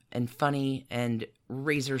warm and funny and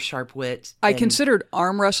razor sharp wit. I considered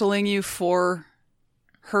arm wrestling you for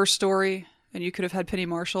her story, and you could have had Penny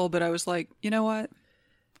Marshall, but I was like, you know what?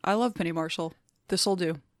 I love Penny Marshall. This'll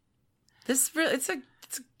do. It's a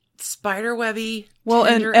spiderwebby. Well,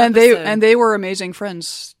 and they were amazing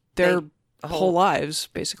friends. Their whole lives,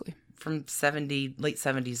 basically. From late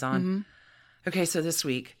 70s on. Mm-hmm. Okay, so this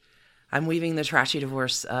week, I'm weaving the trashy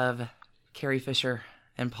divorce of Carrie Fisher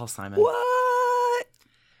and Paul Simon. What?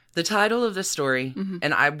 The title of this story,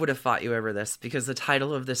 and I would have fought you over this, because the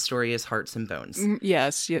title of this story is Hearts and Bones.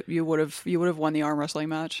 Yes, you would have won the arm wrestling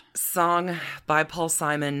match. Song by Paul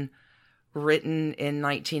Simon, written in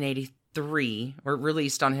 1983, or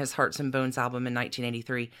released on his Hearts and Bones album in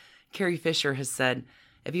 1983. Carrie Fisher has said,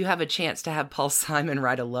 if you have a chance to have Paul Simon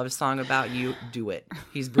write a love song about you, do it.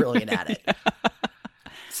 He's brilliant at it.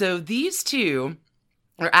 So these two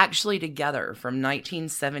are actually together from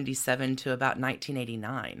 1977 to about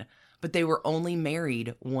 1989, but they were only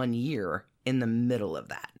married 1 year in the middle of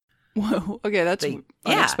that. Whoa, okay, that's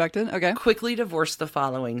unexpected. Okay. Quickly divorced the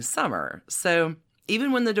following summer. So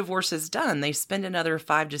even when the divorce is done, they spend another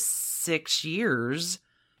 5 to 6 years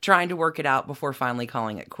trying to work it out before finally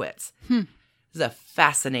calling it quits. This is a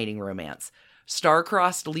fascinating romance.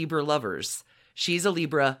 Star-crossed Libra lovers. She's a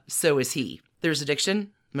Libra, so is he. There's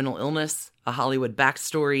addiction, mental illness, a Hollywood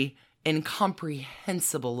backstory,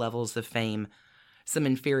 incomprehensible levels of fame, some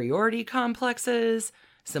inferiority complexes,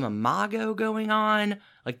 some imago going on.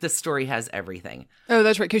 Like, this story has everything. Oh,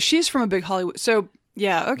 that's right, because she's from a big Hollywood. So,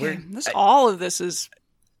 yeah, okay. All of this is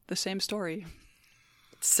the same story.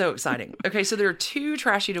 So exciting. Okay, so there are 2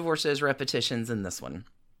 trashy divorces repetitions in this one.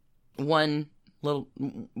 One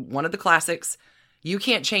of the classics, you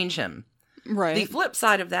can't change him. Right. The flip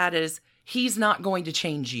side of that is he's not going to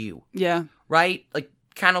change you. Yeah. Right? Like,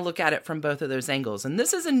 kind of look at it from both of those angles. And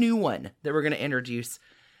this is a new one that we're going to introduce.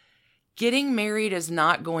 Getting married is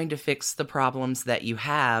not going to fix the problems that you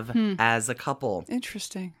have as a couple.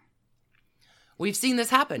 Interesting. We've seen this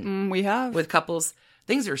happen. We have. With couples.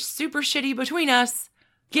 Things are super shitty between us.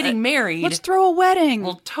 Getting married. Let's throw a wedding.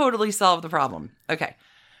 Will totally solve the problem. Okay.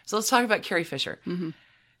 So let's talk about Carrie Fisher.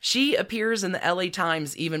 She appears in the LA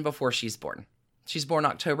Times even before she's born. She's born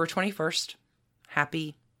October 21st.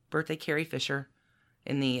 Happy birthday, Carrie Fisher,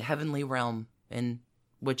 in the heavenly realm in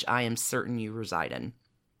which I am certain you reside in.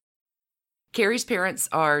 Carrie's parents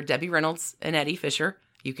are Debbie Reynolds and Eddie Fisher.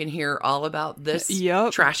 You can hear all about this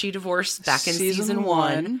trashy divorce back in season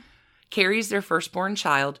 1. Carrie's their firstborn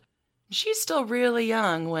child. She's still really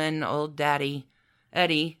young when old daddy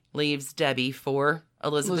Eddie leaves Debbie for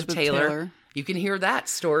Elizabeth Taylor. You can hear that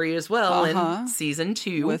story as well in season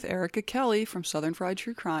 2. With Erica Kelly from Southern Fried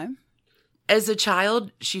True Crime. As a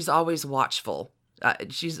child, she's always watchful.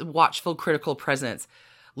 She's a watchful, critical presence.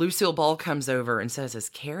 Lucille Ball comes over and says, is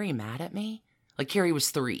Carrie mad at me? Like, Carrie was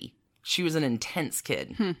 3. She was an intense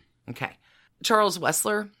kid. Okay. Charles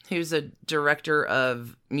Wessler, who's a director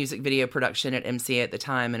of music video production at MCA at the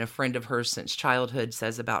time and a friend of hers since childhood,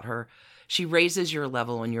 says about her, she raises your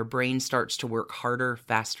level and your brain starts to work harder,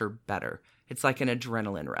 faster, better. It's like an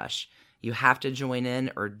adrenaline rush. You have to join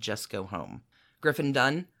in or just go home. Griffin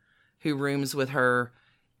Dunn, who rooms with her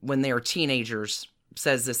when they are teenagers,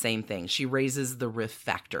 says the same thing. She raises the riff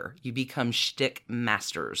factor. You become shtick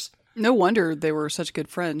masters. No wonder they were such good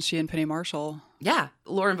friends, she and Penny Marshall. Yeah.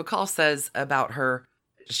 Lauren Bacall says about her,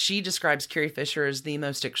 she describes Carrie Fisher as the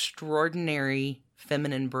most extraordinary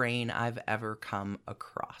feminine brain I've ever come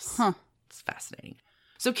across. Huh. It's fascinating.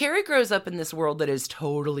 So Carrie grows up in this world that is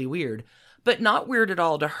totally weird, but not weird at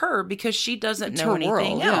all to her because she doesn't It's know her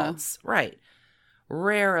anything world, yeah. else. Right.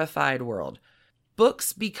 Rarefied world.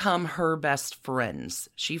 Books become her best friends.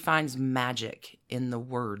 She finds magic in the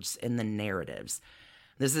words, in the narratives.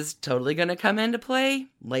 This is totally going to come into play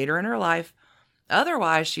later in her life.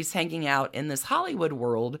 Otherwise, she's hanging out in this Hollywood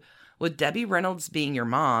world with Debbie Reynolds being your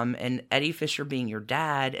mom and Eddie Fisher being your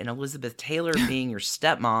dad and Elizabeth Taylor being your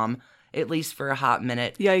stepmom, at least for a hot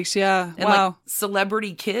minute. Yikes, yeah. And wow. like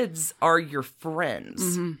celebrity kids are your friends.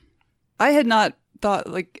 Mm-hmm. I had not thought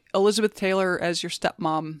like Elizabeth Taylor as your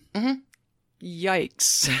stepmom. Mm-hmm.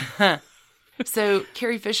 Yikes. So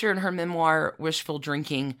Carrie Fisher in her memoir, Wishful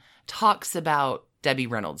Drinking, talks about Debbie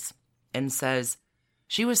Reynolds and says,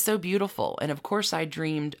 she was so beautiful, and of course I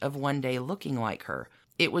dreamed of one day looking like her.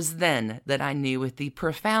 It was then that I knew with the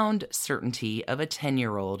profound certainty of a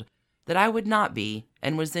 10-year-old that I would not be,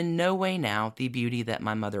 and was in no way now, the beauty that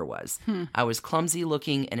my mother was. I was clumsy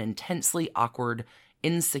looking and intensely awkward,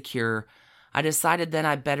 insecure. I decided then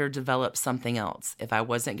I better develop something else. If I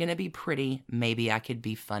wasn't going to be pretty, maybe I could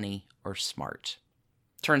be funny or smart.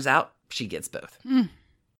 Turns out she gets both.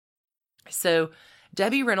 So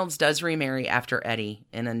Debbie Reynolds does remarry after Eddie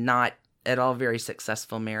in a not at all very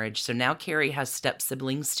successful marriage. So now Carrie has step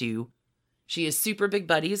siblings too. She is super big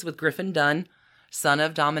buddies with Griffin Dunn, son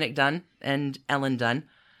of Dominic Dunn and Ellen Dunn.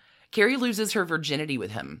 Carrie loses her virginity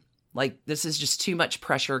with him. Like, this is just too much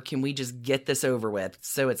pressure. Can we just get this over with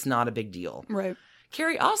so it's not a big deal? Right.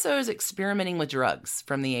 Carrie also is experimenting with drugs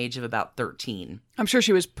from the age of about 13. I'm sure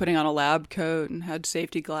she was putting on a lab coat and had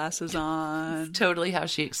safety glasses on. Totally how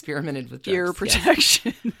she experimented with drugs. Ear yes.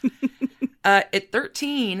 protection. At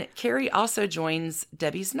 13, Carrie also joins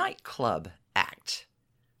Debbie's nightclub act.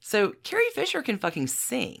 So Carrie Fisher can fucking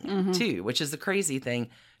sing, too, which is the crazy thing.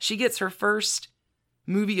 She gets her first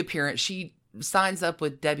movie appearance. She signs up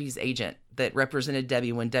with Debbie's agent that represented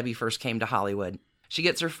Debbie when Debbie first came to Hollywood. She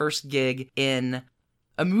gets her first gig in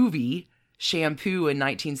a movie, Shampoo, in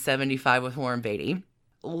 1975 with Warren Beatty.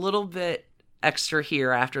 A little bit extra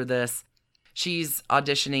here after this. She's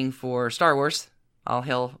auditioning for Star Wars. All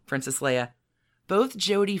hail Princess Leia. Both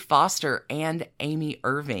Jodie Foster and Amy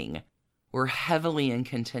Irving were heavily in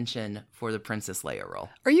contention for the Princess Leia role.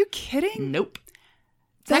 Are you kidding? Nope.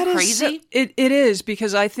 Is that crazy? So, it is,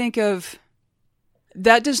 because I think of...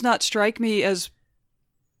 That does not strike me as,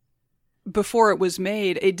 before it was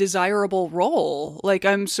made, a desirable role. Like,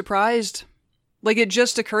 I'm surprised. Like, it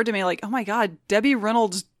just occurred to me, like, oh my God, Debbie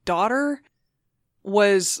Reynolds' daughter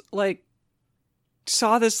was, like,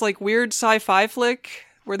 saw this, like, weird sci-fi flick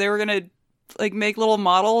where they were going to, like, make little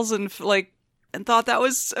models and, like, and thought that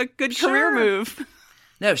was a good career move.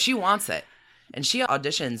 No, she wants it. And she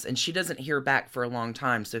auditions, and she doesn't hear back for a long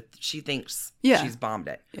time, so she thinks she's bombed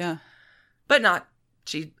it. Yeah. But not.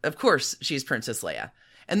 Of course, she's Princess Leia.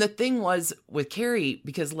 And the thing was with Carrie,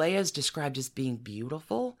 because Leia's described as being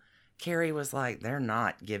beautiful, Carrie was like, they're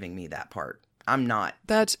not giving me that part. I'm not.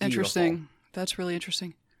 That's beautiful. Interesting. That's really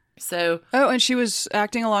interesting. So. Oh, and she was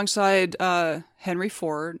acting alongside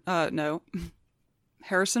Harrison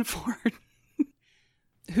Ford,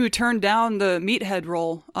 who turned down the meathead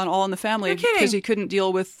role on All in the Family because he couldn't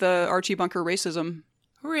deal with the Archie Bunker racism.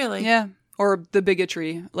 Really? Yeah. Or the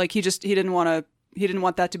bigotry. Like, he didn't want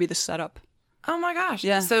that to be the setup. Oh my gosh.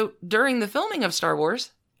 Yeah. So during the filming of Star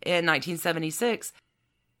Wars in 1976,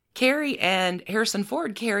 Carrie and Harrison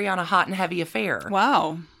Ford carry on a hot and heavy affair.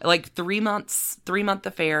 Wow. Like 3-month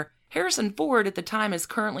affair. Harrison Ford at the time is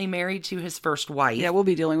currently married to his first wife. Yeah, we'll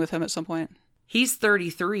be dealing with him at some point. He's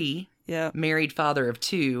 33. Yeah. Married father of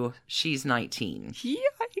 2. She's 19.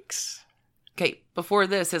 Yikes. Okay, before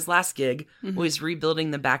this, his last gig was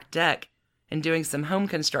rebuilding the back deck and doing some home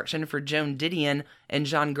construction for Joan Didion and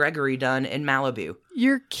John Gregory Dunn in Malibu.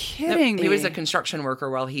 You're kidding me. He was a construction worker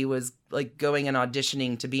while he was like going and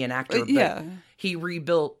auditioning to be an actor. Yeah. But he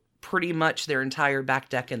rebuilt pretty much their entire back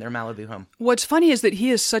deck in their Malibu home. What's funny is that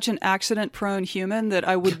he is such an accident-prone human that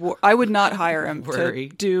I would not hire him to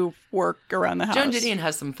do work around the house. Joan Didion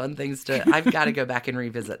has some fun things I've got to go back and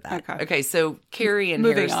revisit that. Okay, so Carrie and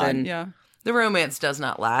Moving Harrison, on, yeah. The romance does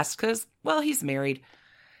not last because, well, he's married.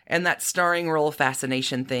 And that starring role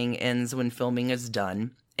fascination thing ends when filming is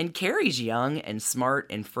done. And Carrie's young and smart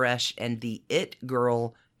and fresh, and the it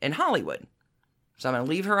girl in Hollywood. So I'm going to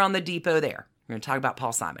leave her on the depot there. We're going to talk about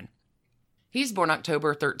Paul Simon. He's born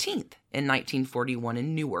October 13th in 1941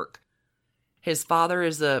 in Newark. His father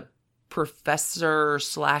is a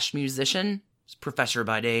professor/musician. He's professor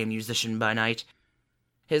by day, musician by night.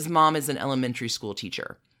 His mom is an elementary school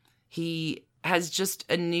teacher. He has just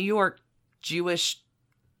a New York Jewish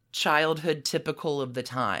childhood typical of the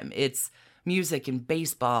time. It's music and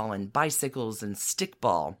baseball and bicycles and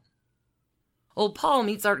stickball. Old Paul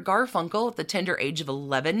meets Art Garfunkel at the tender age of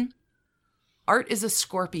 11. Art is a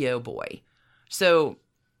Scorpio boy. So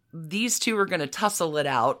these two are going to tussle it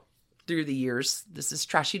out through the years. This is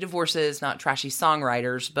trashy divorces, not trashy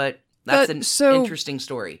songwriters, but that's an interesting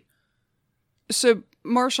story. So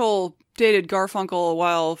Marshall dated Garfunkel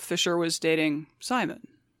while Fisher was dating Simon.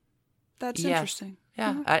 That's interesting. Yeah,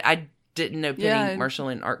 Mm-hmm. I didn't know Penny Marshall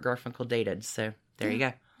and Art Garfunkel dated, so there you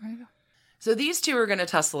go. There you go. So these two are going to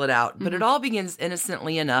tussle it out, but it all begins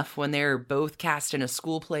innocently enough when they're both cast in a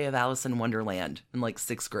school play of Alice in Wonderland in like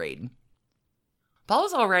 6th grade.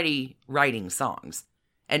 Paul's already writing songs,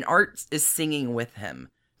 and Art is singing with him.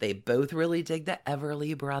 They both really dig the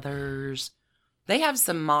Everly Brothers. They have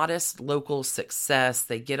some modest local success.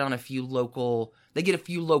 They get a few local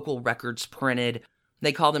records printed.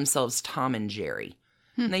 They call themselves Tom and Jerry.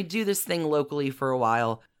 And they do this thing locally for a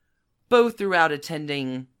while, both throughout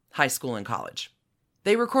attending high school and college.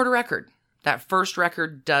 They record a record. That first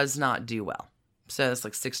record does not do well. So it's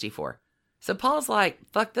like 64. So Paul's like,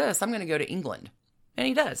 fuck this, I'm going to go to England. And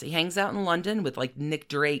he does. He hangs out in London with like Nick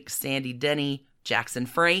Drake, Sandy Denny, Jackson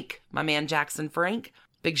Frank, my man Jackson Frank.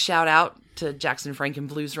 Big shout out to Jackson Frank and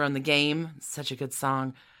Blues Run the Game. Such a good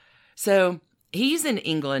song. So he's in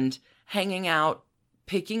England hanging out,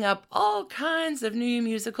 picking up all kinds of new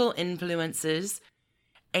musical influences.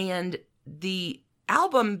 And the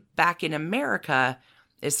album back in America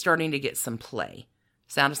is starting to get some play.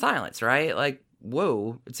 Sound of Silence, right? Like,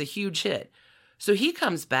 whoa, it's a huge hit. So he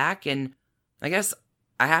comes back, and I guess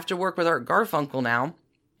I have to work with Art Garfunkel now.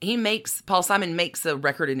 Paul Simon makes a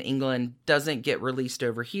record in England, doesn't get released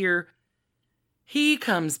over here. He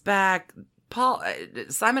comes back.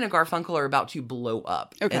 Simon and Garfunkel are about to blow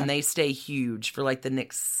up, and they stay huge for like the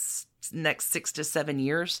next 6 to 7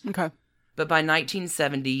 years. Okay. But by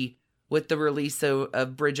 1970, with the release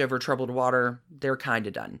of Bridge Over Troubled Water, they're kind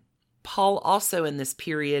of done. Paul also in this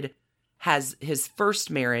period has his first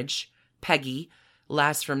marriage, Peggy,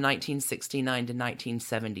 lasts from 1969 to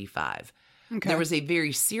 1975. Okay. There was a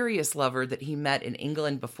very serious lover that he met in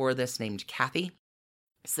England before this named Kathy.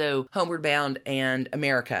 So Homeward Bound and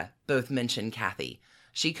America both mention Kathy.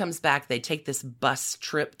 She comes back. They take this bus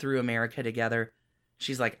trip through America together.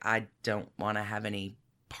 She's like, I don't want to have any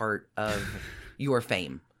part of your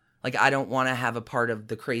fame. Like, I don't want to have a part of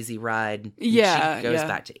the crazy ride. Yeah. She goes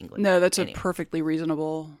back to England. No, that's anyway. a perfectly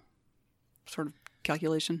reasonable sort of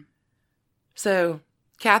calculation. So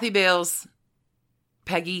Kathy bails.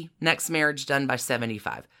 Peggy, next marriage done by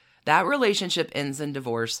 75. That relationship ends in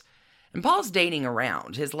divorce. And Paul's dating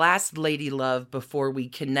around. His last lady love before we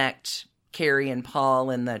connect Carrie and Paul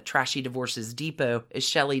in the Trashy Divorces Depot is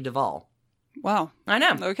Shelley Duvall. Wow. I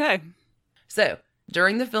know. Okay. So,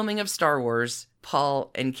 during the filming of Star Wars, Paul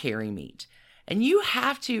and Carrie meet. And you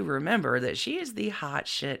have to remember that she is the hot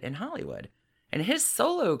shit in Hollywood. And his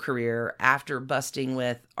solo career after busting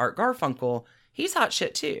with Art Garfunkel, he's hot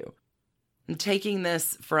shit too. I'm taking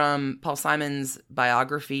this from Paul Simon's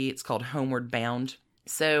biography. It's called Homeward Bound.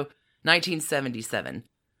 So, 1977.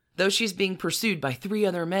 Though she's being pursued by 3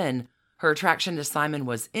 other men, her attraction to Simon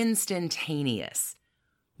was instantaneous.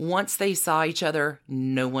 Once they saw each other,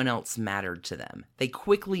 no one else mattered to them. They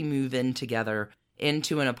quickly move in together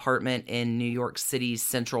into an apartment in New York City's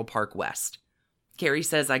Central Park West. Carrie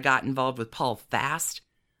says, I got involved with Paul fast.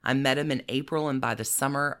 I met him in April, and by the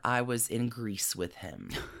summer, I was in Greece with him.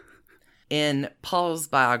 In Paul's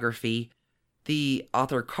biography, the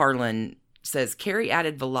author Carlin says, Carrie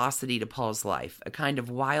added velocity to Paul's life, a kind of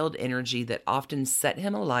wild energy that often set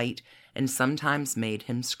him alight and sometimes made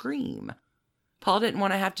him scream. Paul didn't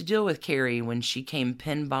want to have to deal with Carrie when she came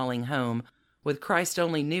pinballing home, with Christ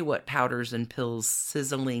only knew what powders and pills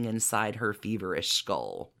sizzling inside her feverish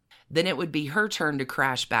skull. Then it would be her turn to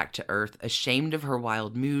crash back to earth, ashamed of her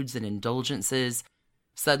wild moods and indulgences,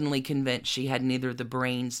 suddenly convinced she had neither the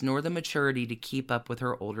brains nor the maturity to keep up with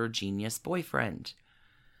her older genius boyfriend.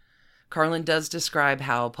 Carlin does describe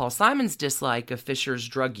how Paul Simon's dislike of Fisher's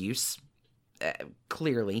drug use,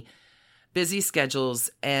 clearly, busy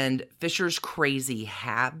schedules, and Fisher's crazy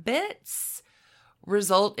habits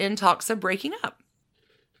result in talks of breaking up.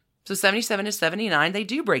 So 77 to 79, they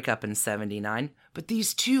do break up in 79, but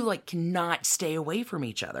these two cannot stay away from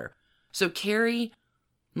each other. So Carrie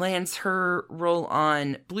lands her role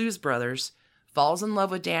on Blues Brothers, falls in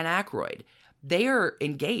love with Dan Aykroyd. They are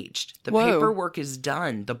engaged. The Whoa. paperwork is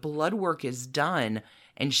done. The blood work is done.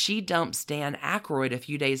 And she dumps Dan Aykroyd a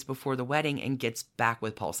few days before the wedding and gets back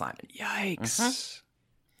with Paul Simon. Yikes.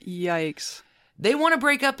 Yikes. They want to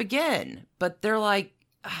break up again, but they're like,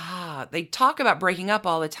 they talk about breaking up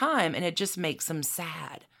all the time, and it just makes them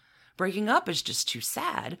sad. Breaking up is just too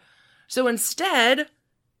sad. So instead,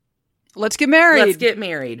 let's get married. let's get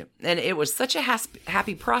married. And it was such a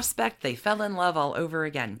happy prospect. They fell in love all over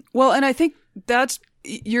again. Well, and I think that's,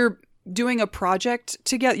 you're doing a project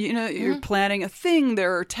together. You know, you're planning a thing.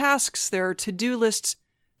 There are tasks. There are to-do lists.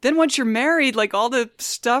 Then once you're married, like all the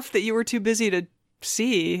stuff that you were too busy to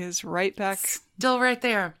see is right back. Still right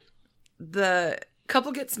there. The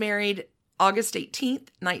couple gets married August 18th,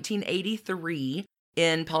 1983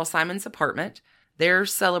 in Paul Simon's apartment. They're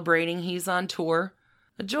celebrating. He's on tour.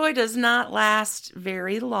 The joy does not last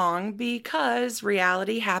very long because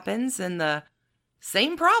reality happens and the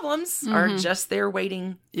same problems are just there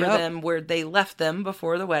waiting for them where they left them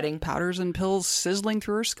before the wedding. Powders and pills sizzling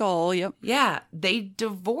through her skull. Yep. Yeah, they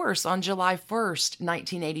divorce on July 1st,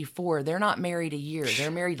 1984. They're not married a year.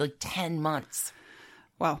 They're married like 10 months.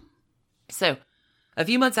 Wow. So a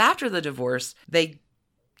few months after the divorce, they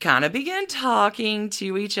kind of begin talking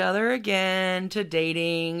to each other again, to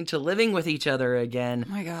dating, to living with each other again.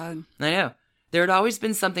 Oh my God. I know. There had always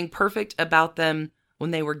been something perfect about them when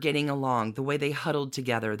they were getting along, the way they huddled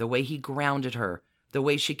together, the way he grounded her, the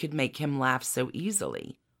way she could make him laugh so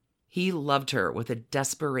easily. He loved her with a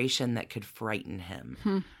desperation that could frighten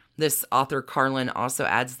him. This author, Carlin, also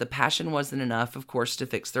adds the passion wasn't enough, of course, to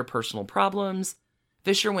fix their personal problems.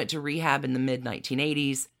 Fisher went to rehab in the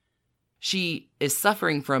mid-1980s. She is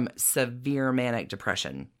suffering from severe manic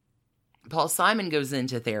depression. Paul Simon goes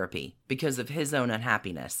into therapy because of his own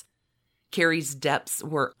unhappiness. Carrie's depths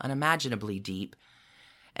were unimaginably deep,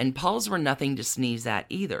 and Paul's were nothing to sneeze at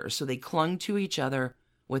either, so they clung to each other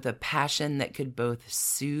with a passion that could both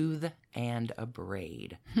soothe and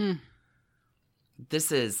abrade.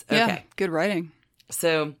 This is, okay. Yeah, good writing.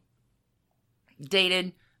 So,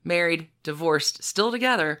 dated, married, divorced, still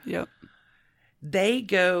together. Yep. They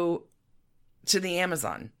go to the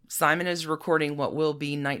Amazon. Simon is recording what will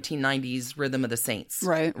be 1990's Rhythm of the Saints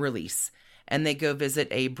release. And they go visit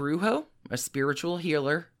a brujo, a spiritual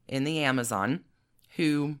healer in the Amazon,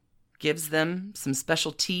 who gives them some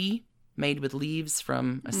special tea made with leaves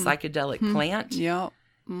from a psychedelic plant. Yeah.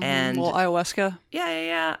 And well, ayahuasca.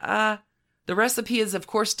 Yeah. The recipe is, of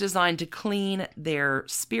course, designed to clean their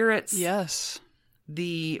spirits. Yes.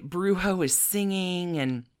 The brujo is singing,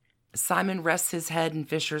 and Simon rests his head in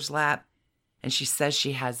Fisher's lap, and she says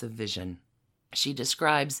she has a vision. She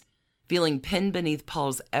describes feeling pinned beneath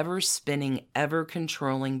Paul's ever-spinning,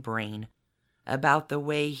 ever-controlling brain about the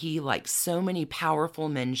way he, like so many powerful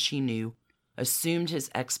men she knew, assumed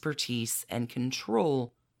his expertise and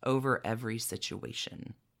control over every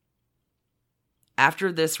situation.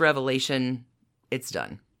 After this revelation, it's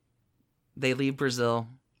done. They leave Brazil.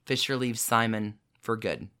 Fisher leaves Simon for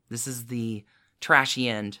good. This is the trashy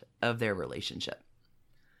end of their relationship.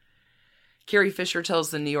 Carrie Fisher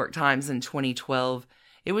tells the New York Times in 2012,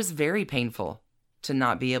 "It was very painful to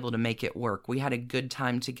not be able to make it work. We had a good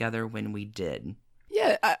time together when we did."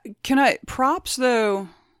 Yeah. Props, though,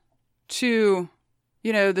 to,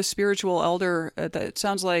 the spiritual elder. That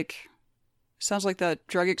sounds like that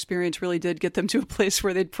drug experience really did get them to a place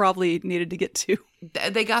where they'd probably needed to get to.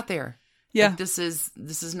 They got there. Yeah. Like, this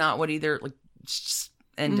is not what either, just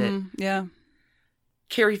end it. Yeah.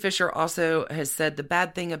 Carrie Fisher also has said, "The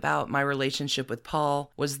bad thing about my relationship with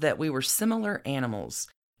Paul was that we were similar animals.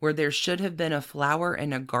 Where there should have been a flower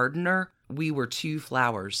and a gardener, we were two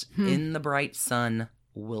flowers in the bright sun,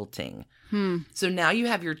 wilting." So now you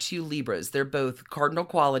have your two Libras. They're both cardinal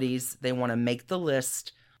qualities. They want to make the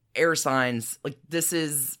list. Air signs. This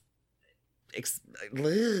is...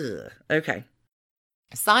 Okay.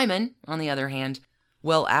 Simon, on the other hand,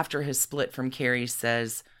 well after his split from Carrie,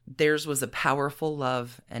 says, "Theirs was a powerful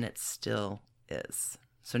love, and it still is."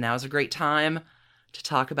 So now is a great time to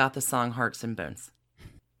talk about the song Hearts and Bones.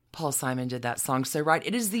 Paul Simon did that song so right.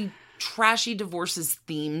 It is the Trashy Divorces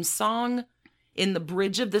theme song. In the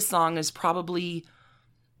bridge of the song is probably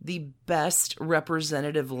the best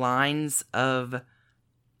representative lines of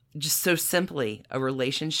just so simply a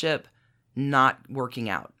relationship not working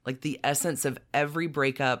out. The essence of every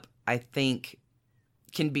breakup, I think,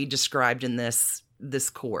 can be described in this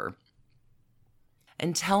core.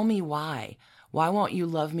 "And tell me why. Why won't you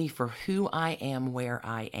love me for who I am where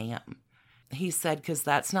I am?" He said, "'Cause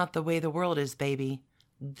that's not the way the world is, baby.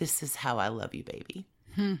 This is how I love you, baby.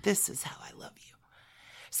 This is how I love you."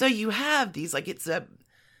 So you have these, like, it's a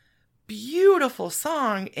beautiful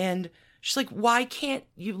song, and she's like, why can't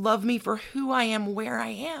you love me for who I am, where I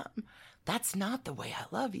am? That's not the way I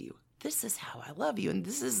love you. This is how I love you. And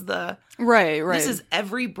this is Right. This is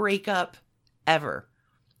every breakup ever.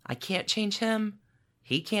 I can't change him.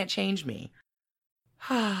 He can't change me.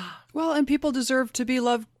 Well, and people deserve to be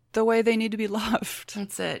loved the way they need to be loved.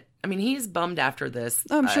 That's it. I mean, he's bummed after this.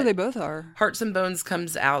 I'm sure they both are. Hearts and Bones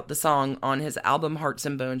comes out, the song, on his album Hearts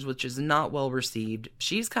and Bones, which is not well received.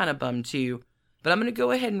 She's kind of bummed too. But I'm going to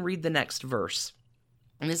go ahead and read the next verse.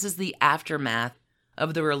 And this is the aftermath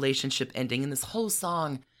of the relationship ending. And this whole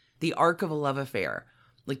song, the arc of a love affair.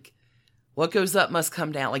 Like, what goes up must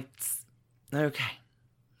come down. Like, okay.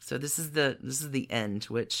 So this is the end,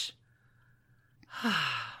 which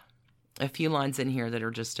a few lines in here that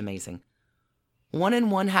are just amazing. 1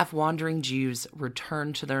 1/2 wandering Jews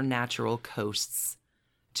return to their natural coasts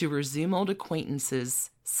to resume old acquaintances,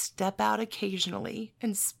 step out occasionally,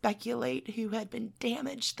 and speculate who had been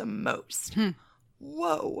damaged the most.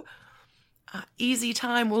 Whoa. Easy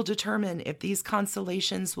time will determine if these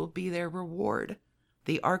consolations will be their reward.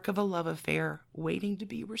 The arc of a love affair waiting to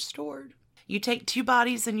be restored. You take two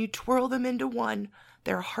bodies and you twirl them into one,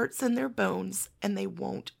 their hearts and their bones, and they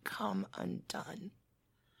won't come undone.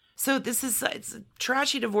 So it's a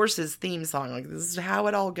Trashy Divorce's theme song. Like, this is how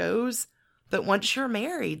it all goes. But once you're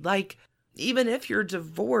married, like, even if you're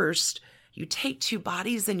divorced, you take two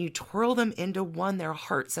bodies and you twirl them into one, their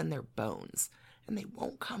hearts and their bones, and they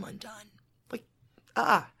won't come undone. Like,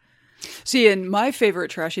 See, in my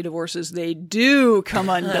favorite Trashy Divorces, they do come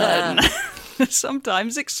undone.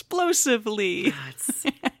 Sometimes explosively.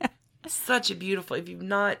 It's such a beautiful. If you've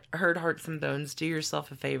not heard Hearts and Bones, do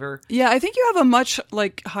yourself a favor. Yeah, I think you have a much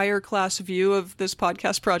higher class view of this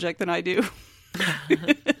podcast project than I do.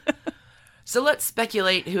 So let's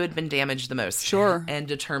speculate who had been damaged the most. Sure. And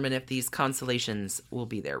determine if these consolations will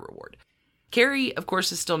be their reward. Carrie, of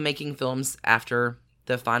course, is still making films after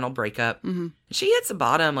the final breakup. Mm-hmm. She hits a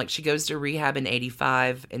bottom. Like, she goes to rehab in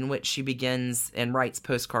 1985, in which she begins and writes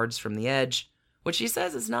Postcards from the Edge, which she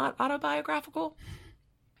says is not autobiographical.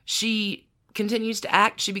 She continues to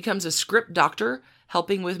act. She becomes a script doctor,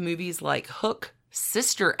 helping with movies like Hook,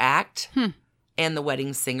 Sister Act, and The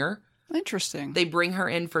Wedding Singer. Interesting. They bring her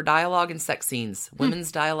in for dialogue and sex scenes,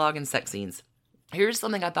 women's dialogue and sex scenes. Here's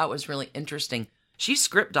something I thought was really interesting. She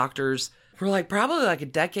script doctors for probably a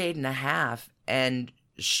decade and a half, and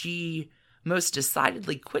she most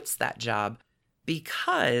decidedly quits that job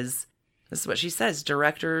because, this is what she says,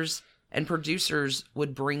 directors and producers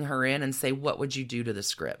would bring her in and say, what would you do to the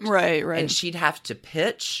script? Right. And she'd have to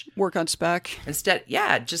pitch. Work on spec. Instead,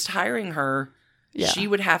 just hiring her, she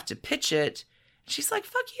would have to pitch it. She's like,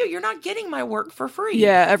 fuck you, you're not getting my work for free.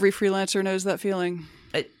 Yeah, every freelancer knows that feeling.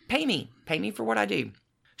 Pay me for what I do.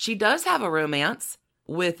 She does have a romance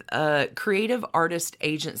with a creative artist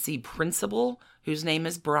agency principal whose name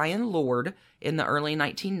is Brian Lord in the early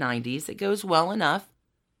 1990s. It goes well enough.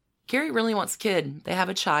 Carrie really wants a kid. They have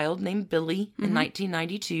a child named Billy in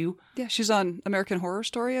 1992. Yeah, she's on American Horror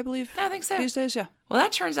Story, I believe. I think so. These days, yeah. Well,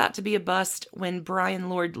 that turns out to be a bust when Brian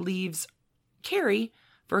Lord leaves Carrie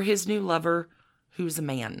for his new lover, who's a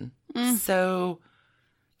man. So,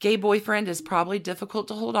 gay boyfriend is probably difficult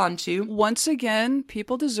to hold on to. Once again,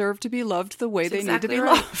 people deserve to be loved the way they need to be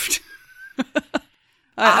loved.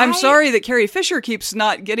 I'm sorry that Carrie Fisher keeps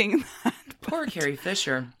not getting that. Poor Carrie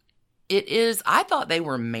Fisher. I thought they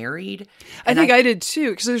were married. I think I did too,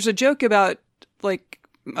 because there's a joke about,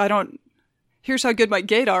 here's how good my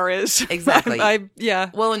gaydar is. Exactly. Yeah.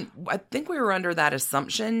 Well, and I think we were under that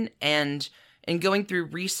assumption, and in going through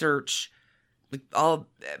research, all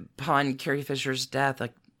upon Carrie Fisher's death,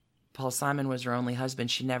 Paul Simon was her only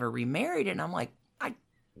husband. She never remarried, and I'm like,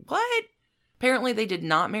 what? Apparently they did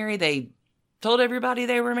not marry. They told everybody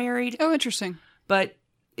they were married. Oh, interesting. But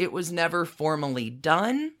it was never formally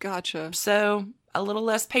done. Gotcha. So a little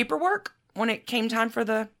less paperwork when it came time for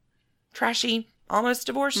the trashy almost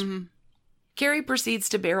divorce. Mm-hmm. Carrie proceeds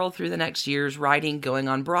to barrel through the next years, writing, going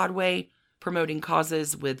on Broadway, promoting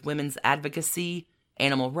causes with women's advocacy,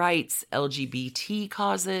 animal rights, LGBT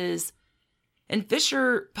causes. And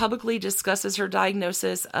Fisher publicly discusses her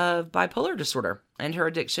diagnosis of bipolar disorder and her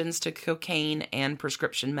addictions to cocaine and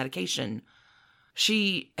prescription medication.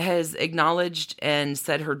 She has acknowledged and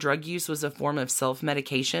said her drug use was a form of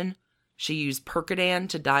self-medication. She used Percodan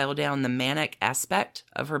to dial down the manic aspect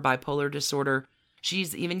of her bipolar disorder.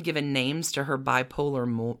 She's even given names to her bipolar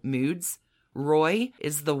moods. Roy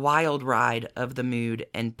is the wild ride of the mood,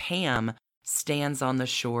 and Pam stands on the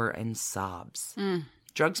shore and sobs.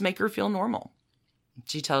 Drugs make her feel normal.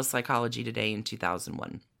 She tells Psychology Today in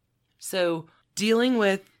 2001. So dealing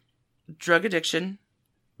with drug addiction,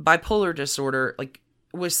 bipolar disorder, like,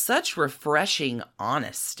 with such refreshing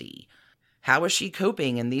honesty. How is she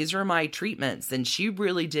coping? And these are my treatments. And she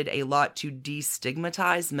really did a lot to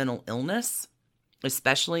destigmatize mental illness,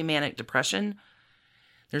 especially manic depression.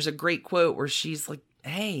 There's a great quote where she's like,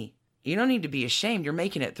 hey, you don't need to be ashamed. You're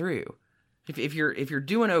making it through. If you're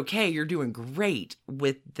doing okay, you're doing great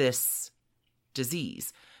with this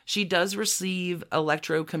disease. She does receive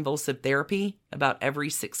electroconvulsive therapy about every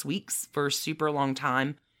 6 weeks for a super long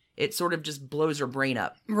time. It sort of just blows her brain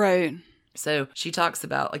up. Right. So she talks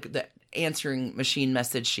about like the answering machine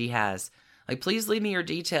message she has. Like, please leave me your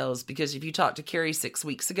details, because if you talked to Carrie 6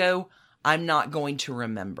 weeks ago, I'm not going to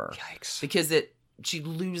remember. Yikes. Because she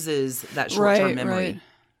loses that short-term memory. Right.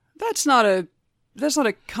 That's not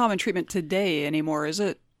a common treatment today anymore, is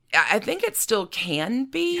it? I think it still can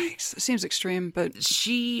be. Yikes. It seems extreme, but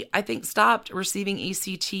She, I think, stopped receiving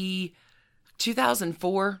ECT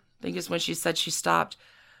 2004, I think is when she said she stopped.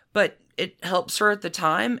 But it helps her at the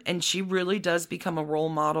time, and she really does become a role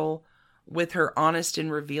model with her honest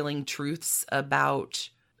and revealing truths about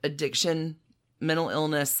addiction, mental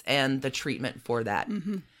illness, and the treatment for that.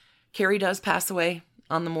 Mm-hmm. Carrie does pass away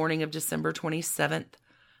on the morning of December 27th,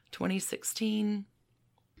 2016.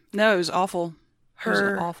 no, it was awful. It was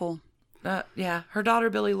Her awful. Her daughter,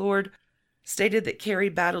 Billie Lord, stated that Carrie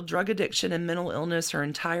battled drug addiction and mental illness her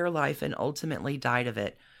entire life and ultimately died of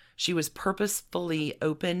it. She was purposefully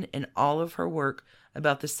open in all of her work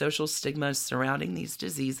about the social stigmas surrounding these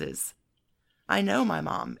diseases. I know my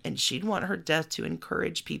mom, and she'd want her death to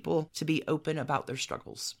encourage people to be open about their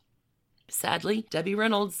struggles. Sadly, Debbie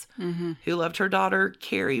Reynolds, who loved her daughter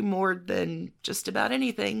Carrie more than just about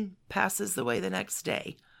anything, passes away the next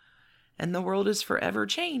day. And the world is forever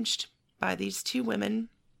changed by these two women.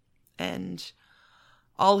 And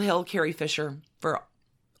all hail Carrie Fisher for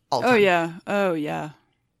all time. Oh, yeah. Oh, yeah.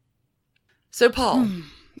 So, Paul.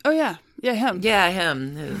 Oh, yeah. Yeah, him. Yeah,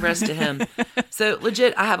 him. The rest of him. So,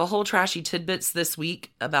 legit, I have a whole trashy tidbits this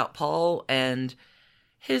week about Paul and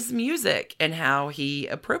his music and how he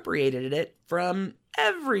appropriated it from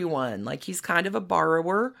everyone. Like, he's kind of a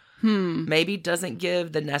borrower. Maybe doesn't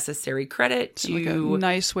give the necessary credit to Like a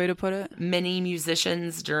nice way to put it. many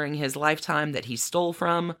musicians during his lifetime that he stole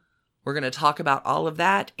from. We're going to talk about all of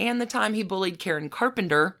that and the time he bullied Karen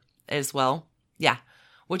Carpenter as well. Yeah,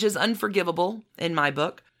 which is unforgivable in my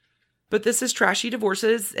book. But this is Trashy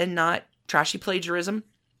Divorces and not Trashy Plagiarism,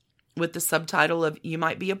 with the subtitle of You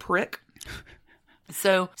Might Be a Prick.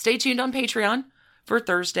 So stay tuned on Patreon for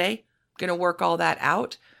Thursday. Going to work all that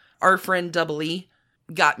out. Our friend Double E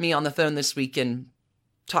got me on the phone this week and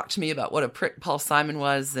talked to me about what a prick Paul Simon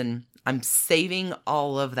was, and I'm saving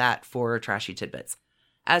all of that for Trashy Tidbits.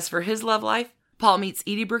 As for his love life, Paul meets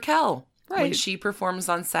Edie Brickell when Right. she performs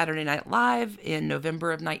on Saturday Night Live in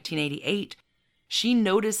November of 1988. She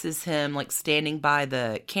notices him like standing by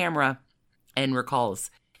the camera and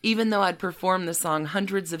recalls, even though I'd performed the song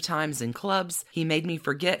hundreds of times in clubs, he made me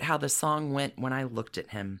forget how the song went when I looked at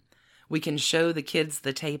him. We can show the kids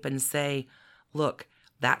the tape and say, look,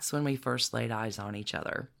 that's when we first laid eyes on each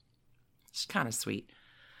other. It's kind of sweet.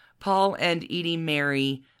 Paul and Edie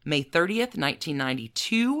marry May 30th,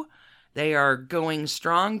 1992. They are going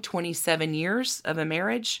strong, 27 years of a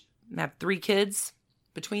marriage, and have 3 kids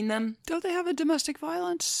between them. Don't they have a domestic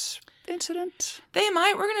violence incident? They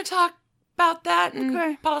might. We're going to talk about that, and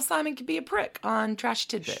Okay. Paul Simon could be a prick on Trash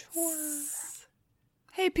Tidbits. Sure.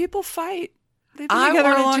 Hey, people fight. They've been I together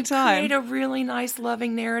wanted a long to time. create a really nice,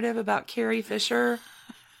 loving narrative about Carrie Fisher.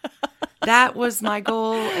 That was my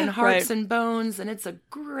goal in Hearts Right. and Bones, and it's a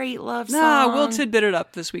great love Nah, song. we'll tidbit it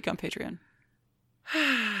up this week on Patreon.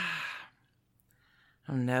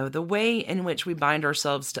 Oh no, the way in which we bind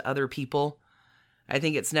ourselves to other people, I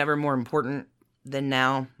think it's never more important than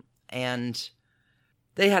now. And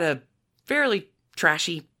they had a fairly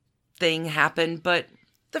trashy thing happen, but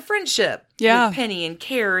the friendship Yeah. with Penny and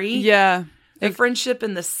Carrie, Yeah. the friendship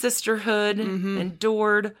and the sisterhood Mhm.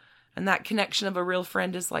 endured, and that connection of a real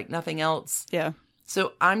friend is like nothing else. Yeah.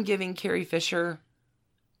 So I'm giving Carrie Fisher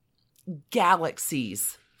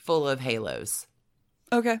galaxies full of halos.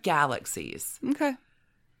 Okay. Galaxies. Okay.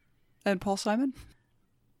 And Paul Simon?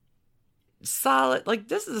 Solid. Like,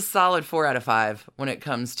 this is a solid 4 out of 5 when it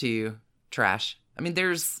comes to trash. I mean,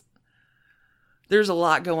 there's a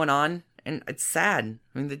lot going on, and it's sad.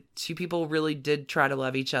 I mean, the two people really did try to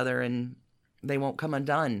love each other, and they won't come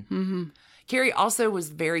undone. Mm-hmm. Carrie also was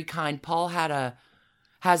very kind. Paul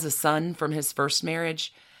has a son from his first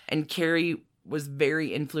marriage, and Carrie was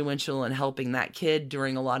very influential in helping that kid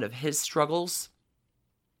during a lot of his struggles.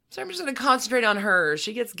 So I'm just going to concentrate on her.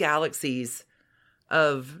 She gets galaxies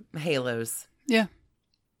of halos. Yeah.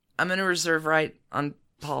 I'm going to reserve right on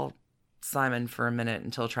Paul Simon for a minute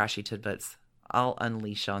until Trashy Tidbits. I'll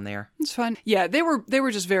unleash on there. It's fine. Yeah, they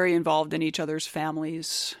were just very involved in each other's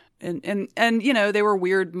families. And you know, they were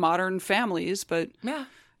weird modern families, but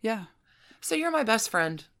Yeah. So you're my best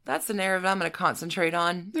friend. That's the narrative I'm going to concentrate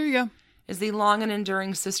on. There you go. Is the long and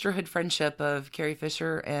enduring sisterhood friendship of Carrie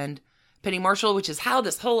Fisher and Penny Marshall, which is how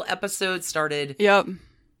this whole episode started. Yep.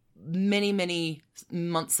 Many, many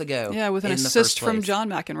months ago. Yeah, with an in the assist first from place. John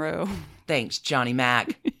McEnroe. Thanks, Johnny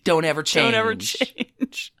Mac. Don't ever change. Don't ever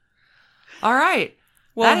change. All right.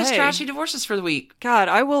 Well, that is hey. Trashy Divorces for the week. God,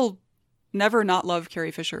 I will never not love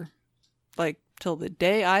Carrie Fisher. Like, till the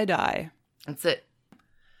day I die. That's it.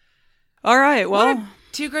 All right, well. What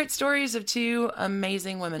two great stories of two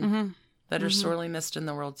amazing women that are sorely missed in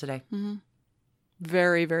the world today.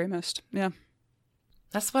 Very, very missed. Yeah.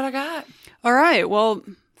 That's what I got. All right, well,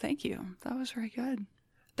 thank you. That was very good.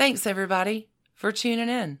 Thanks, everybody, for tuning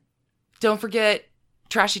in. Don't forget,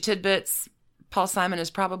 Trashy Tidbits. Paul Simon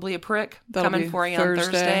is probably a prick. That'll coming be for you on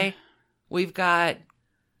Thursday. We've got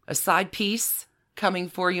a side piece coming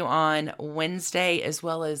for you on Wednesday, as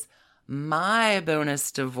well as my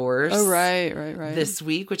bonus divorce. Oh, right. This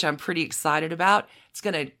week, which I'm pretty excited about. It's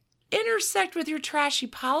going to intersect with your trashy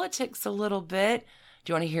politics a little bit.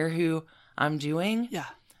 Do you want to hear who I'm doing? Yeah.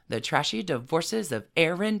 The Trashy Divorces of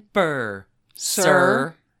Aaron Burr.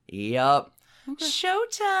 Sir. Yup. Okay.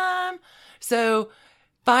 Showtime. So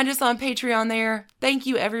find us on Patreon there. Thank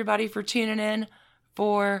you, everybody, for tuning in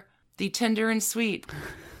for the tender and sweet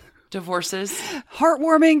divorces.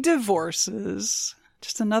 Heartwarming divorces.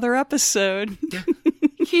 Just another episode.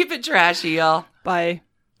 Keep it trashy, y'all. Bye.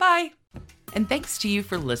 Bye. And thanks to you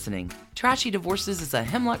for listening. Trashy Divorces is a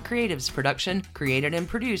Hemlock Creatives production, created and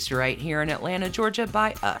produced right here in Atlanta, Georgia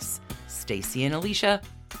by us, Stacy and Alicia,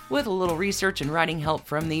 with a little research and writing help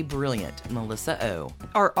from the brilliant Melissa O.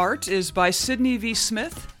 Our art is by Sydney V.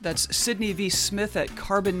 Smith. That's Sydney V. Smith at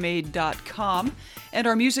carbonmade.com. And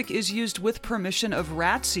our music is used with permission of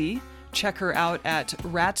Ratsy. Check her out at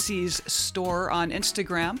Ratsy's store on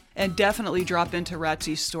Instagram, and definitely drop into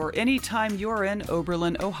Ratsy's store anytime you're in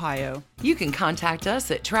Oberlin, Ohio. You can contact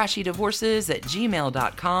us at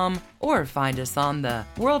trashydivorces@gmail.com or find us on the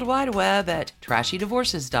World Wide Web at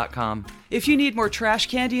trashydivorces.com. If you need more trash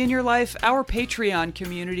candy in your life, our Patreon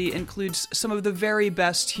community includes some of the very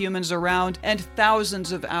best humans around and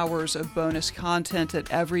thousands of hours of bonus content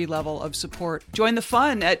at every level of support. Join the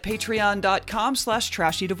fun at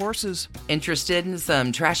patreon.com/trashydivorces. Interested in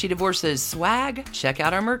some Trashy Divorces swag? Check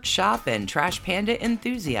out our merch shop and Trash Panda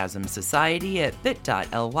Enthusiasm Society at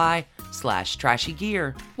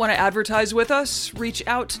bit.ly/trashygear. Want to advertise with us? Reach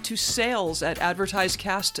out to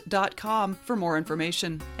sales@advertisecast.com for more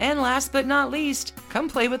information. And last but not least, come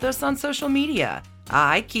play with us on social media.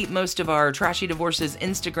 I keep most of our Trashy Divorces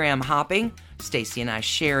Instagram hopping. Stacy and I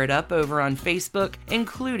share it up over on Facebook,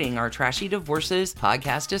 including our Trashy Divorces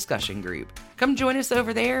podcast discussion group. Come join us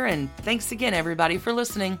over there, and thanks again, everybody, for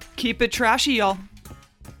listening. Keep it trashy, y'all.